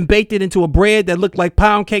it up and baked it into a bread that looked like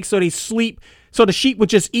pound cake so they sleep, so the sheep would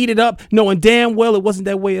just eat it up, knowing damn well it wasn't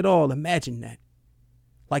that way at all. Imagine that.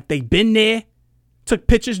 Like they been there, took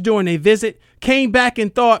pictures during their visit, came back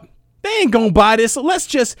and thought, they ain't gonna buy this, so let's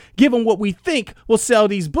just give them what we think will sell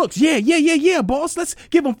these books. Yeah, boss. Let's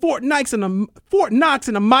give them Fort Knox and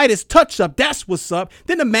a Midas touch-up. That's what's up.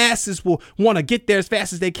 Then the masses will want to get there as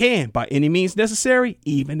fast as they can, by any means necessary,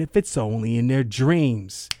 even if it's only in their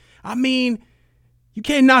dreams. I mean, you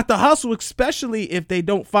can't knock the hustle, especially if they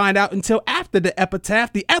don't find out until after the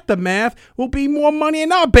epitaph. The aftermath will be more money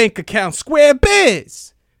in our bank account. Square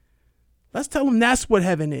biz. Let's tell them that's what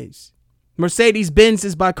heaven is. Mercedes-Benz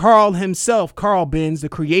is by Carl himself. Carl Benz, the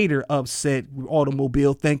creator of said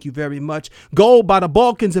automobile. Thank you very much. Gold by the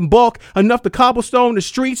Balkans in bulk. Enough to cobblestone the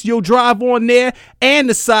streets you'll drive on there and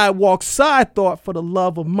the sidewalk. Side thought, for the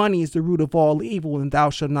love of money is the root of all evil, and thou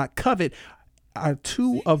shalt not covet, are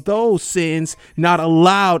two of those sins not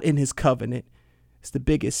allowed in his covenant. It's the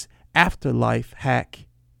biggest afterlife hack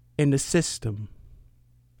in the system.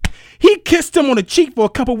 He kissed him on the cheek for a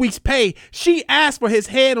couple weeks' pay. She asked for his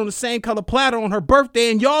head on the same color platter on her birthday.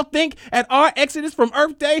 And y'all think at our exodus from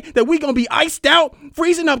Earth Day that we gonna be iced out,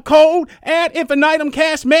 freezing up cold, ad infinitum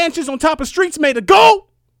cash mansions on top of streets made of gold?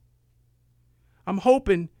 I'm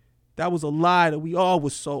hoping that was a lie that we all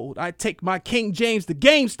was sold. I take my King James to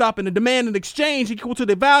GameStop and the demand and exchange equal to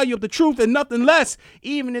the value of the truth and nothing less.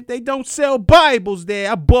 Even if they don't sell Bibles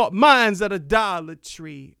there, I bought mines at a Dollar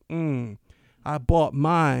Tree. I bought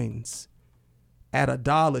mines at a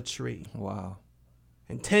Dollar Tree. Wow.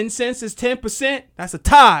 And 10 cents is 10%. That's a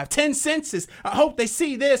tithe. 10 cents is, I hope they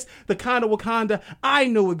see this, the kind of Wakanda I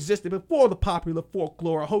knew existed before the popular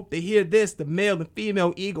folklore. I hope they hear this, the male and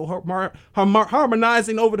female eagle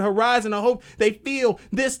harmonizing over the horizon. I hope they feel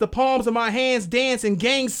this, the palms of my hands dancing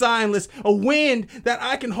gang signless, a wind that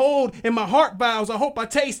I can hold in my heart vows. I hope I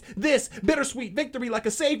taste this bittersweet victory like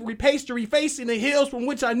a savory pastry, facing the hills from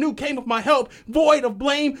which I knew came of my help, void of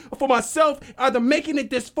blame for myself, either making it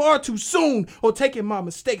this far too soon or taking my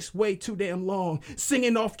mistakes way too damn long,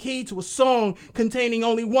 singing off key to a song containing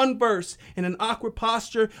only one verse in an awkward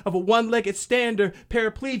posture of a one-legged stander,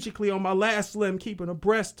 paraplegically on my last limb, keeping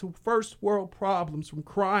abreast to first world problems, from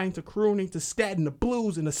crying to crooning to scatting the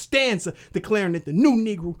blues in a stanza, declaring it the new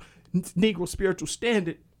Negro spiritual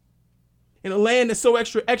standard. In a land that's so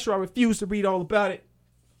extra, I refuse to read all about it.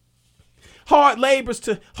 Hard labors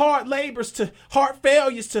to heart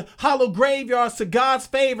failures, to hollow graveyards, to God's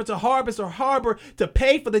favor, to harvest or harbor, to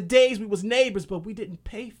pay for the days we was neighbors, but we didn't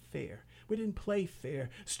pay fair. We didn't play fair.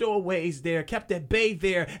 Stowaways there, kept at bay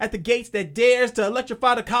there, at the gates that dares to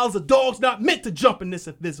electrify the collars of dogs not meant to jump in this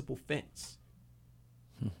invisible fence.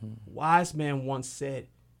 Wise man once said,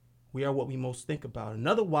 we are what we most think about.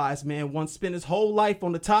 Another wise man once spent his whole life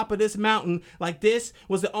on the top of this mountain like this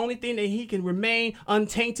was the only thing that he can remain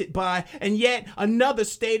untainted by. And yet another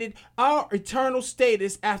stated, our eternal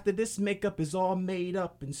status after this makeup is all made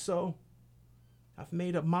up. And so I've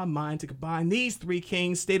made up my mind to combine these three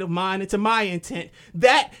kings' state of mind into my intent.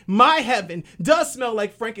 That my heaven does smell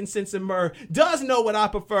like frankincense and myrrh, does know what I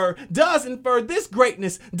prefer, does infer this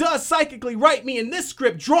greatness, does psychically write me in this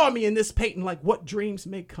script, draw me in this painting like what dreams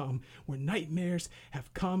may come, where nightmares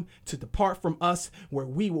have come to depart from us, where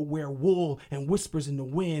we will wear wool and whispers in the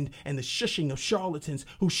wind and the shushing of charlatans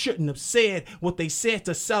who shouldn't have said what they said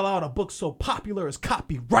to sell out a book so popular as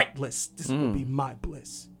copyrightless. This will be my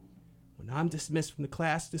bliss. When I'm dismissed from the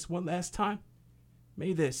class this one last time,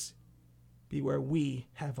 may this be where we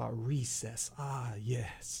have our recess. Ah,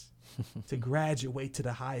 yes. To graduate to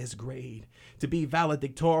the highest grade, to be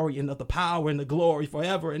valedictorian of the power and the glory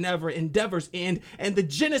forever and ever, endeavors end, and the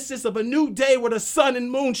genesis of a new day where the sun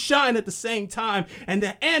and moon shine at the same time, and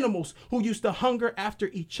the animals who used to hunger after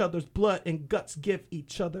each other's blood and guts give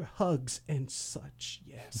each other hugs and such.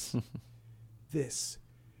 Yes. This,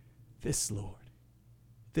 Lord.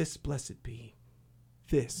 This blessed be,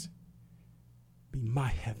 this be my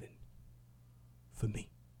heaven for me.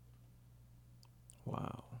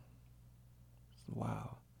 Wow.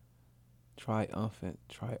 Wow. Triumphant.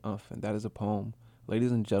 That is a poem.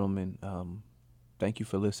 Ladies and gentlemen, thank you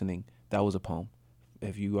for listening. That was a poem.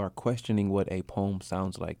 If you are questioning what a poem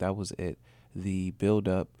sounds like, that was it. The build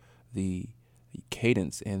up, the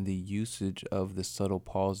cadence and the usage of the subtle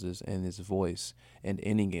pauses in his voice and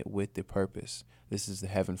ending it with the purpose. This is the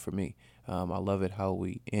heaven for me. I love it how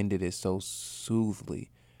we ended it so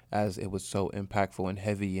soothly, as it was so impactful and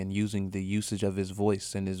heavy, and using the usage of his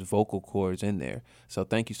voice and his vocal cords in there. So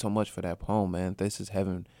thank you so much for that poem, man. This is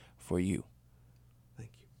heaven for you.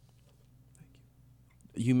 Thank you.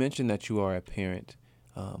 You mentioned that you are a parent.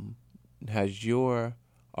 Has your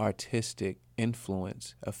artistic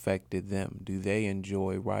influence affected them? Do they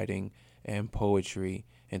enjoy writing and poetry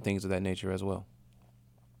and things of that nature as well?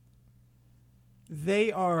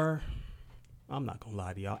 They are, I'm not going to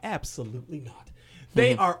lie to y'all, absolutely not.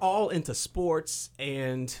 They are all into sports,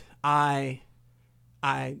 and I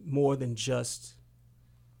more than just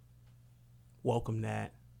welcome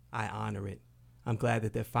that. I honor it. I'm glad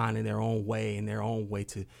that they're finding their own way and their own way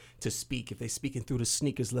to speak. If they're speaking through the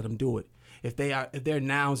sneakers, let them do it. If their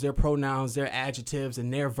nouns, their pronouns, their adjectives,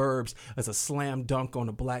 and their verbs is a slam dunk on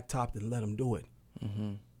a blacktop, then let them do it.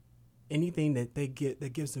 Mm-hmm. Anything that they get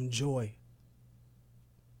that gives them joy,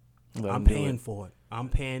 I'm paying for it. I'm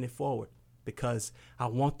paying it forward because I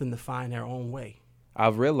want them to find their own way.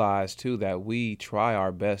 I've realized, too, that we try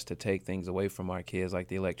our best to take things away from our kids, like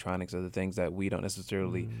the electronics or the things that we don't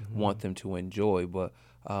necessarily want them to enjoy. But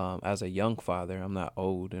as a young father, I'm not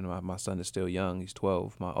old, and my son is still young. He's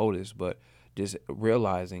 12, my oldest. But just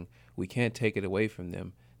realizing we can't take it away from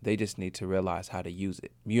them. They just need to realize how to use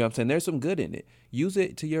it. You know what I'm saying? There's some good in it. Use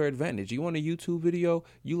it to your advantage. You want a YouTube video?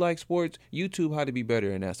 You like sports? YouTube how to be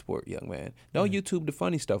better in that sport, young man. Don't YouTube the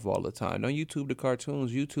funny stuff all the time. Don't YouTube the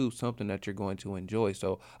cartoons. YouTube something that you're going to enjoy.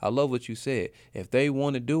 So I love what you said. If they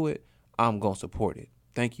want to do it, I'm going to support it.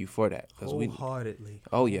 Thank you for that. Wholeheartedly.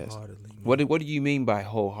 Oh, yes. What do you mean by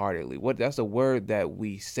wholeheartedly? That's a word that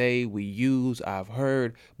we say, we use, I've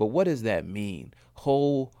heard. But what does that mean?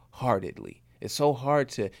 Wholeheartedly. It's so hard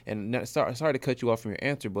to, and sorry to cut you off from your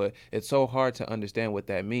answer, but it's so hard to understand what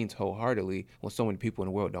that means wholeheartedly when so many people in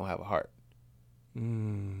the world don't have a heart. For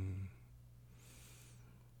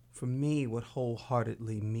me, what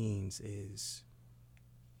wholeheartedly means is,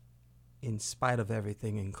 in spite of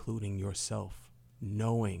everything, including yourself,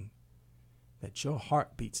 knowing that your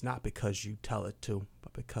heart beats not because you tell it to,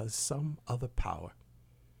 but because some other power,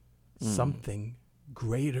 something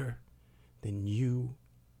greater than you,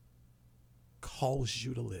 calls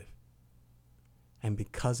you to live. And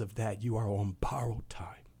because of that, you are on borrowed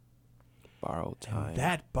time. Borrowed time. And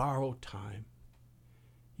that borrowed time,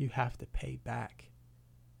 you have to pay back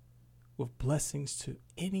with blessings to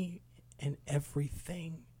any and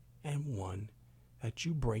everything and one that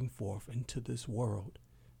you bring forth into this world,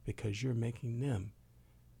 because you're making them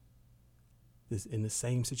in the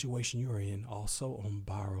same situation you're in, also on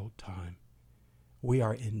borrowed time. We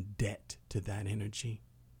are in debt to that energy.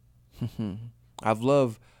 I've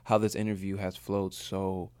loved how this interview has flowed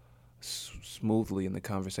so smoothly in the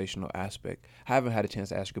conversational aspect. I haven't had a chance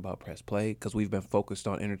to ask you about Press Play because we've been focused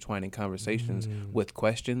on intertwining conversations with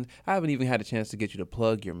questions. I haven't even had a chance to get you to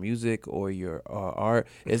plug your music or your art.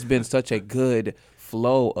 It's been such a good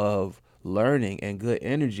flow of learning and good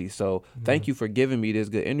energy. So thank you for giving me this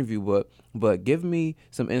good interview, but give me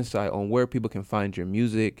some insight on where people can find your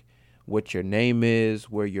music, what your name is,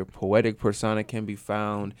 where your poetic persona can be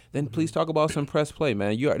found. Then please talk about some Press Play,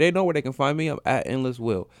 man. They know where they can find me. I'm at Endless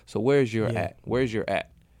Will. So where's your at? Where's your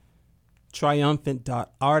at?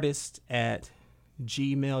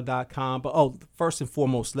 triumphant.artist@gmail.com. But first and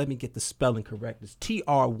foremost, let me get the spelling correct. It's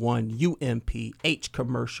TR1UMPH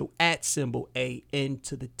commercial @A N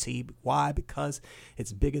to the T. Why? Because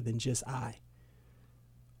it's bigger than just I.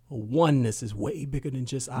 Oneness is way bigger than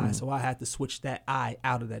just I. So I had to switch that I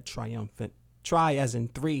out of that triumphant. Tri as in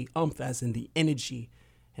three, as in the energy,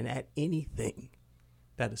 and at anything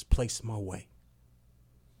that is placed my way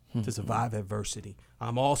to survive adversity.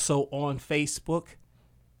 I'm also on Facebook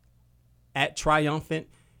 @triumphant.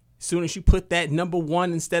 As soon as you put that number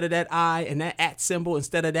 1 instead of that I and that @ symbol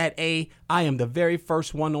instead of that A, I am the very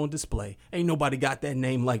first one on display. Ain't nobody got that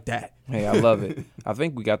name like that. Hey, I love it. I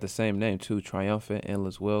think we got the same name too, Triumphant,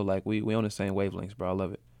 Endless Will. Like we on the same wavelengths, bro. I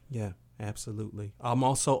love it. Yeah, absolutely. I'm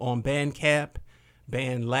also on Bandcamp,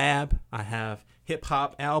 BandLab. I have hip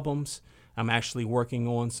hop albums. I'm actually working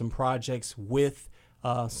on some projects with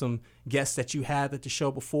some guests that you had at the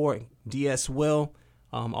show before, DS Will.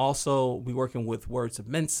 Also, we working with Words of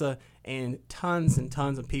Mensa and tons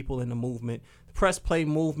of people in the movement. The Press Play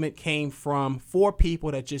movement came from 4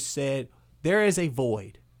 people that just said there is a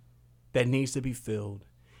void that needs to be filled.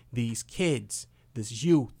 These kids, this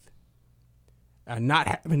youth, are not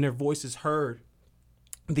having their voices heard.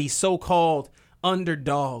 These so-called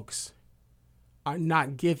underdogs are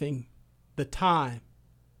not giving the time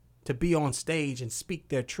to be on stage and speak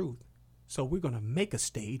their truth. So we're going to make a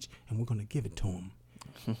stage and we're going to give it to them.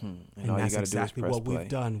 and that's exactly what we've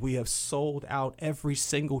done. We have sold out every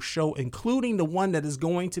single show, including the one that is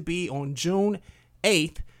going to be on June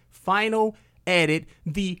 8th, final edit,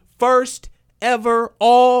 the first ever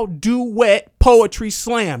all duet poetry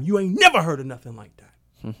slam. You ain't never heard of nothing like that.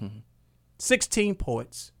 16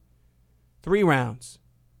 poets, 3 rounds,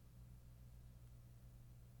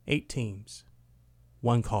 8 teams,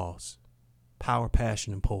 1 cause, power,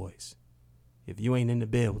 passion, and poise. If you ain't in the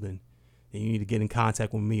building, then you need to get in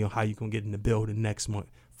contact with me on how you can get in the building next month.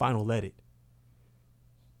 Final edit.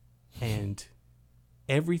 And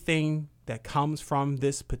everything that comes from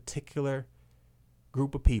this particular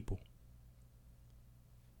group of people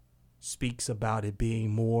speaks about it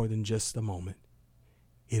being more than just a moment.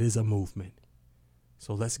 It is a movement.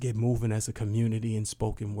 So let's get moving as a community in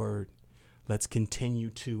spoken word. Let's continue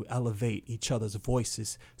to elevate each other's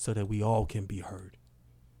voices so that we all can be heard.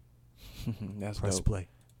 That's Press dope. Play.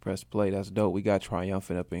 Press Play. That's dope. We got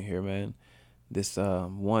Triumphant up in here, man. This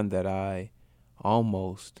one that I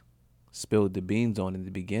almost spilled the beans on in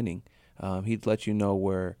the beginning. He'd let you know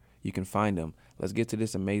where you can find him. Let's get to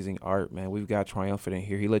this amazing art, man. We've got Triumphant in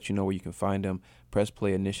here. He let you know where you can find him. Press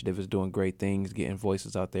Play Initiative is doing great things, getting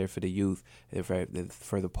voices out there for the youth,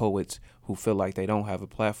 for the poets who feel like they don't have a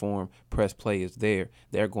platform. Press Play is there.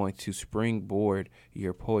 They're going to springboard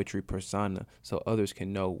your poetry persona so others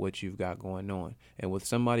can know what you've got going on. And with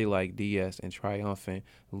somebody like DS and Triumphant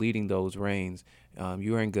leading those reins,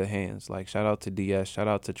 you're in good hands. Like, shout out to DS, shout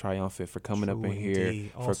out to Triumphant for coming up in here.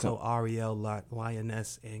 Also, Ariel,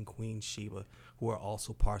 Lioness, and Queen Sheba, who are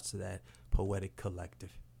also parts of that poetic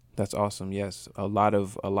collective. That's awesome. Yes, a lot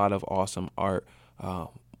of awesome art.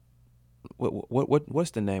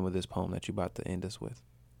 What's the name of this poem that you're about to end us with?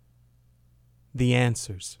 The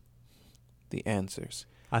Answers. The Answers.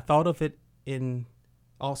 I thought of it in.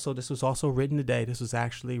 Also, this was also written today. This was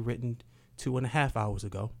actually written 2.5 hours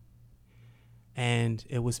ago. And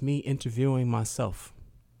it was me interviewing myself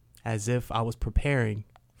as if I was preparing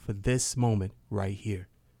for this moment right here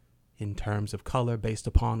in terms of color based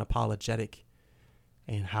upon apologetic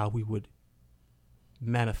and how we would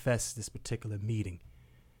manifest this particular meeting.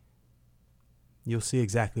 You'll see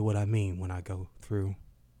exactly what I mean when I go through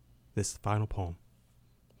this final poem.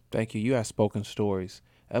 Thank you. You have Spoken Stories,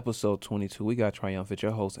 episode 22. We got Triumphant,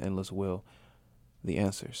 your host, Endless Will. The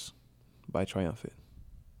Answers by Triumphant.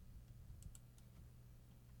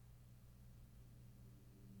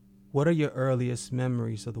 What are your earliest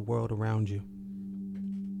memories of the world around you?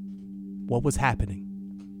 What was happening?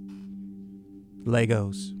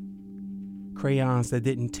 Legos, crayons that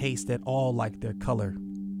didn't taste at all like their color,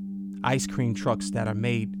 ice cream trucks that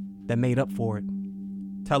made up for it,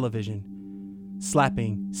 television,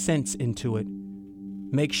 slapping sense into it,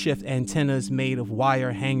 makeshift antennas made of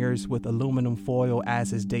wire hangers with aluminum foil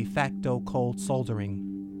as is de facto cold soldering.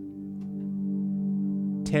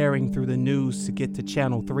 Tearing through the news to get to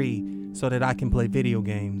Channel 3 so that I can play video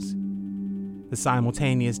games. The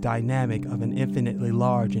simultaneous dynamic of an infinitely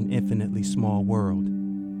large and infinitely small world.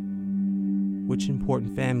 Which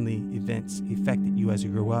important family events affected you as you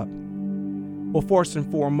grew up? Well, first and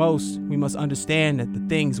foremost, we must understand that the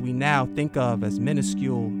things we now think of as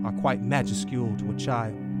minuscule are quite majuscule to a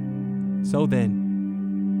child. So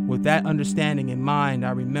then, with that understanding in mind,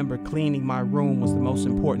 I remember cleaning my room was the most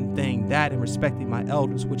important thing, that and respecting my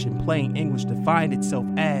elders, which in plain English defined itself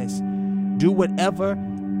as do whatever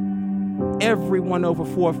everyone over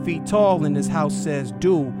 4 feet tall in this house says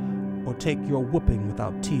do, or take your whooping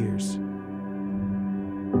without tears.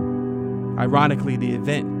 Ironically, the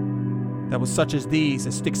event that was such as these,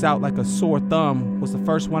 that sticks out like a sore thumb, was the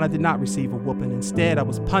first one I did not receive a whooping. Instead, I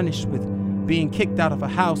was punished with being kicked out of a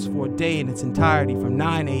house for a day in its entirety. From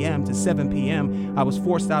 9 a.m. to 7 p.m., I was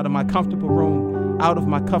forced out of my comfortable room, out of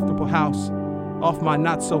my comfortable house, off my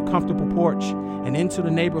not-so-comfortable porch, and into the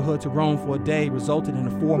neighborhood to roam for a day, resulted in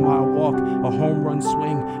a 4-mile walk, a home run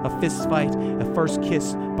swing, a fist fight, a first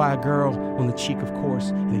kiss by a girl on the cheek, of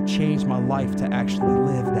course, and it changed my life to actually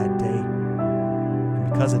live that day.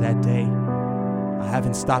 And because of that day, I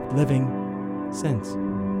haven't stopped living since.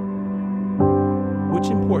 Which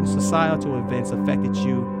important societal events affected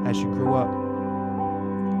you as you grew up?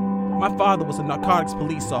 My father was a narcotics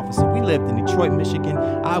police officer. We lived in Detroit, Michigan.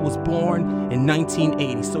 I was born in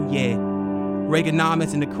 1980, so yeah.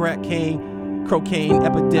 Reaganomics and the cocaine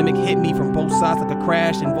epidemic hit me from both sides like a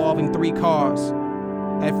crash involving 3 cars.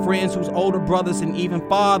 I had friends whose older brothers and even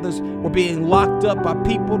fathers were being locked up by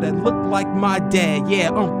people that looked like my dad.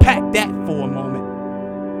 Yeah, unpack that for a moment.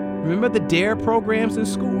 Remember the DARE programs in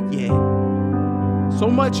school? Yeah. So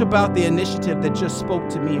much about the initiative that just spoke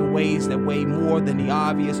to me in ways that weigh more than the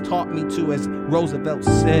obvious, taught me to, as Roosevelt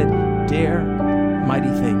said, dare mighty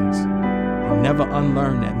things. And never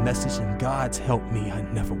unlearn that message, and God's help me, I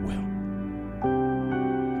never will.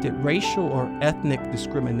 Did racial or ethnic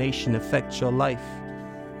discrimination affect your life?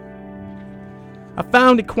 I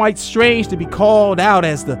found it quite strange to be called out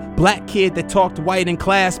as the black kid that talked white in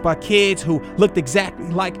class by kids who looked exactly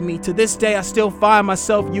like me. To this day, I still find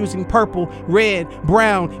myself using purple, red,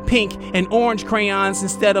 brown, pink, and orange crayons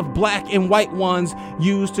instead of black and white ones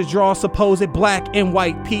used to draw supposed black and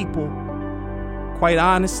white people. Quite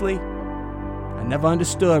honestly, I never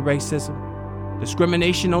understood racism.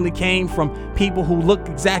 Discrimination only came from people who look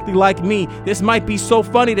exactly like me. This might be so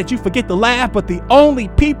funny that you forget to laugh, but the only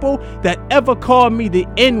people that ever called me the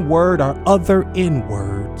N-word are other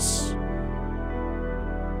N-words.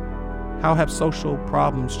 How have social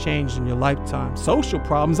problems changed in your lifetime? Social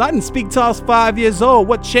problems? I didn't speak till I was 5 years old.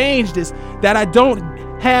 What changed is that I don't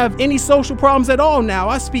have any social problems at all now.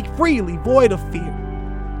 I speak freely, void of fear.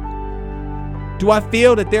 Do I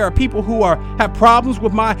feel that there are people who have problems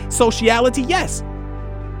with my sociality? Yes.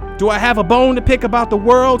 Do I have a bone to pick about the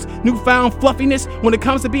world's newfound fluffiness when it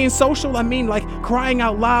comes to being social? I mean, like crying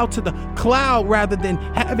out loud to the cloud rather than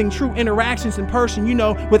having true interactions in person,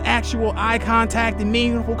 with actual eye contact and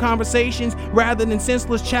meaningful conversations rather than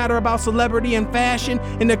senseless chatter about celebrity and fashion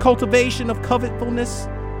and the cultivation of covetousness?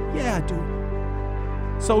 Yeah, I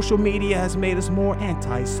do. Social media has made us more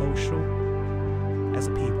antisocial as a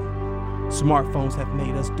people. Smartphones have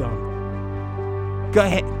made us dumb. Go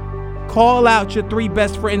ahead. Call out your 3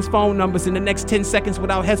 best friends' phone numbers in the next 10 seconds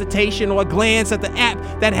without hesitation or a glance at the app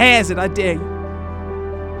that has it. I dare you.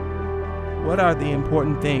 What are the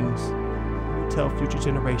important things you tell future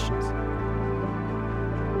generations?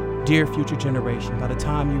 Dear future generation, by the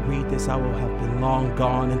time you read this, I will have been long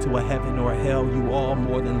gone into a heaven or a hell you all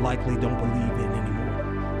more than likely don't believe in anymore.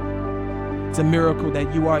 It's a miracle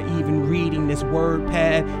that you are even reading this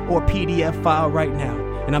WordPad or PDF file right now.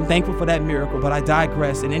 And I'm thankful for that miracle, but I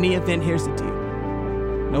digress. In any event, here's the deal.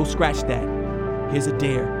 No, scratch that. Here's a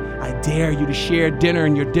dare. I dare you to share dinner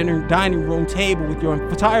in your dining room table with your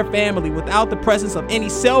entire family without the presence of any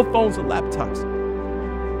cell phones or laptops.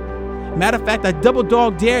 Matter of fact, I double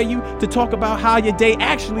dog dare you to talk about how your day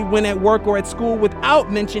actually went at work or at school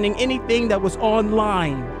without mentioning anything that was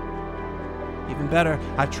online. Even better,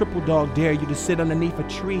 I triple dog dare you to sit underneath a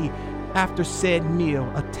tree after said meal,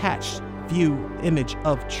 attached view image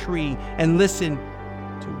of tree, and listen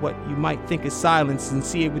to what you might think is silence and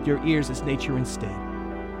see it with your ears as nature instead.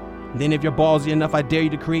 And then if you're ballsy enough, I dare you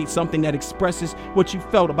to create something that expresses what you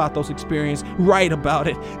felt about those experiences. Write about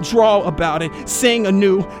it, draw about it, sing a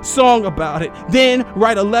new song about it, then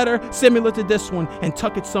write a letter similar to this one and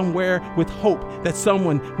tuck it somewhere with hope that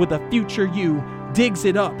someone with a future you digs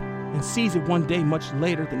it up and sees it one day much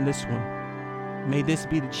later than this one. May this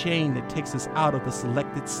be the chain that takes us out of the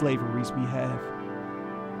selected slaveries we have.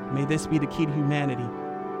 May this be the key to humanity,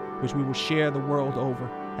 which we will share the world over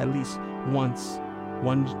at least once,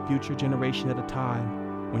 one future generation at a time.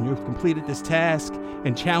 When you've completed this task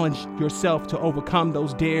and challenged yourself to overcome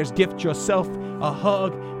those dares, gift yourself a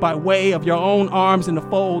hug by way of your own arms in the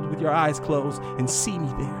fold with your eyes closed and see me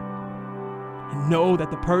there. And know that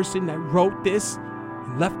the person that wrote this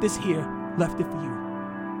and left this here left it for you.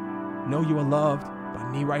 Know you are loved by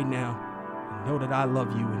me right now, and know that I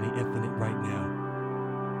love you in the infinite right now.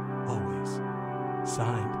 Always.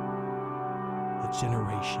 Signed, A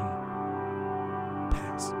Generation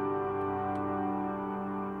Past.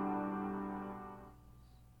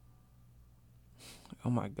 Oh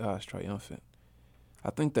my gosh, Triumphant. I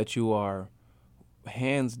think that you are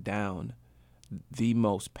hands down the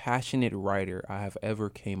most passionate writer I have ever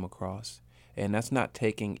came across. And that's not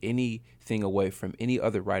taking anything away from any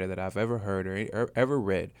other writer that I've ever heard or ever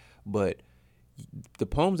read. But the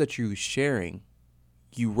poems that you're sharing,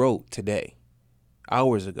 you wrote today,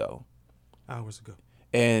 hours ago.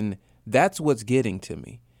 And that's what's getting to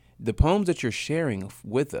me. The poems that you're sharing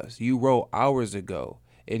with us, you wrote hours ago.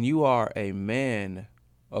 And you are a man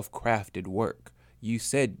of crafted work. You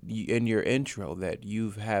said in your intro that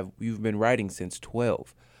you've been writing since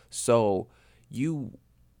 12. So you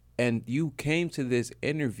came to this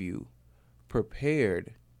interview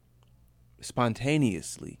prepared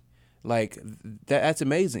spontaneously. Like that's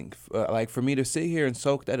amazing. Like for me to sit here and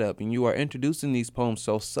soak that up, and you are introducing these poems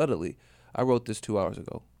so subtly. I wrote this 2 hours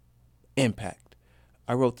ago. Impact.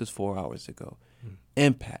 I wrote this 4 hours ago.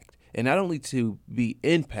 Impact. And not only to be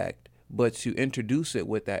impact, but to introduce it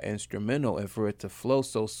with that instrumental and for it to flow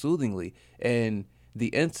so soothingly, and the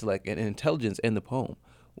intellect and intelligence in the poem.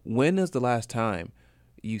 When is the last time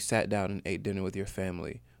you sat down and ate dinner with your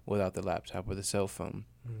family without the laptop or the cell phone?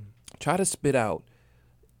 Try to spit out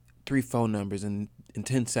 3 phone numbers in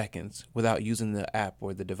 10 seconds without using the app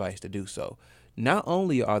or the device to do so. Not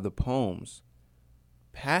only are the poems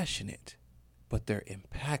passionate, but they're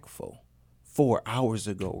impactful. 4 hours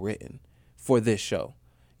ago written for this show.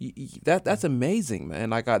 That's amazing, man.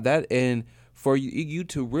 Like that, and for you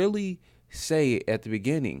to really say at the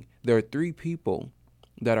beginning, there are 3 people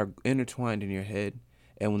that are intertwined in your head,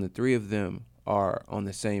 and when the 3 of them are on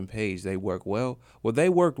the same page, they work well. Well, they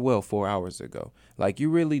worked well 4 hours ago. Like you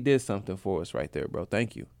really did something for us right there, bro.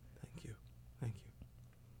 Thank you. Thank you.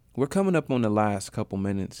 We're coming up on the last couple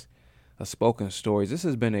minutes of Spoken Stories. This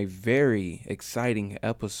has been a very exciting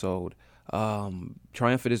episode.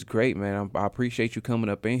 Triumphant is great, man. I appreciate you coming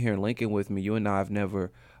up in here and linking with me. You and I have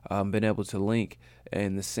never been able to link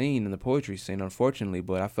in the scene, in the poetry scene, unfortunately,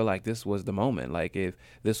 but I feel like this was the moment. Like if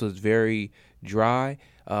this was very dry,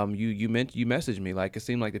 you messaged me. Like it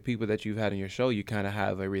seemed like the people that you've had in your show, you kind of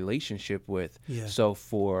have a relationship with. Yeah. So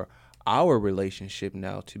for our relationship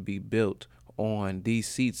now to be built on these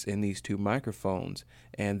seats and these 2 microphones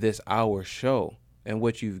and this hour show and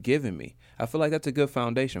what you've given me, I feel like that's a good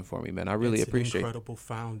foundation for me, man. I really appreciate it. It's an incredible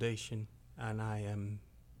foundation, and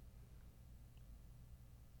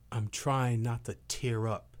I'm trying not to tear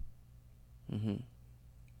up,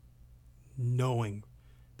 knowing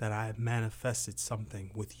that I have manifested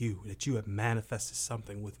something with you, that you have manifested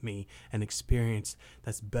something with me, an experience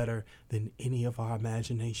that's better than any of our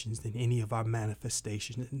imaginations, than any of our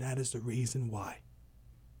manifestations, and that is the reason why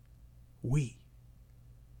we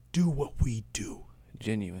do what we do.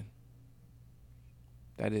 Genuine.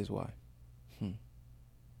 That is why.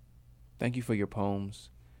 Thank you for your poems.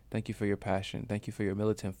 Thank you for your passion. Thank you for your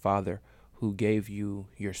militant father who gave you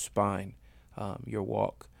your spine, your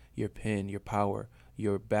walk, your pen, your power,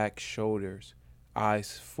 your back, shoulders,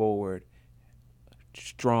 eyes forward,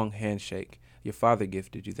 strong handshake. Your father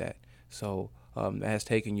gifted you that. So it has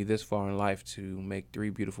taken you this far in life to make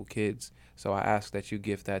 3 beautiful kids. So I ask that you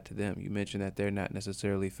gift that to them. You mentioned that they're not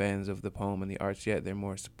necessarily fans of the poem and the arts yet. They're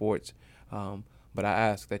more sports. But I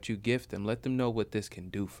ask that you gift them. Let them know what this can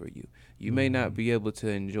do for you. You may not be able to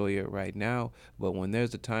enjoy it right now, but when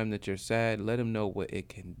there's a time that you're sad, let them know what it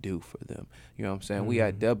can do for them. You know what I'm saying? We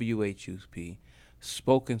at WHUP,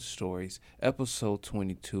 Spoken Stories, episode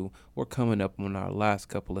 22. We're coming up on our last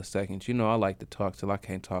couple of seconds. You know I like to talk till I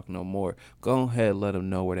can't talk no more. Go ahead, let them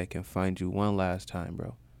know where they can find you one last time,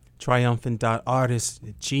 bro.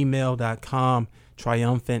 Triumphant.artist@gmail.com.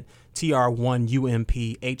 Triumphant,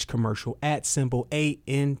 TR1UMPH commercial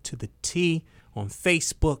 @AN on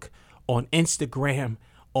Facebook, on Instagram,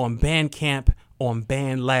 on Bandcamp, on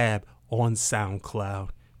BandLab, on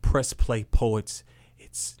SoundCloud. Press Play Poets.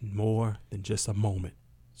 It's more than just a moment.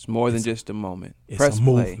 It's more than just a moment. It's Press a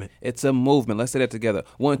play. movement. It's a movement. Let's say that together.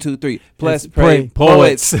 1, 2, 3. Press Let's pray, pray,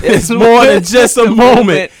 poets. poets. It's more than just a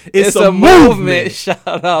moment. It's a movement.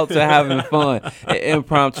 Shout out to having fun. And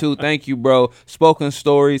impromptu. Thank you, bro. Spoken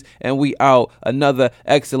stories, and we out. Another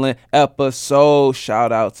excellent episode.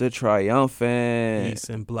 Shout out to Triumphant. Peace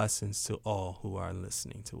and blessings to all who are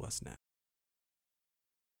listening to us now.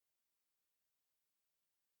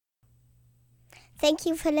 Thank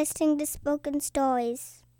you for listening to Spoken Stories.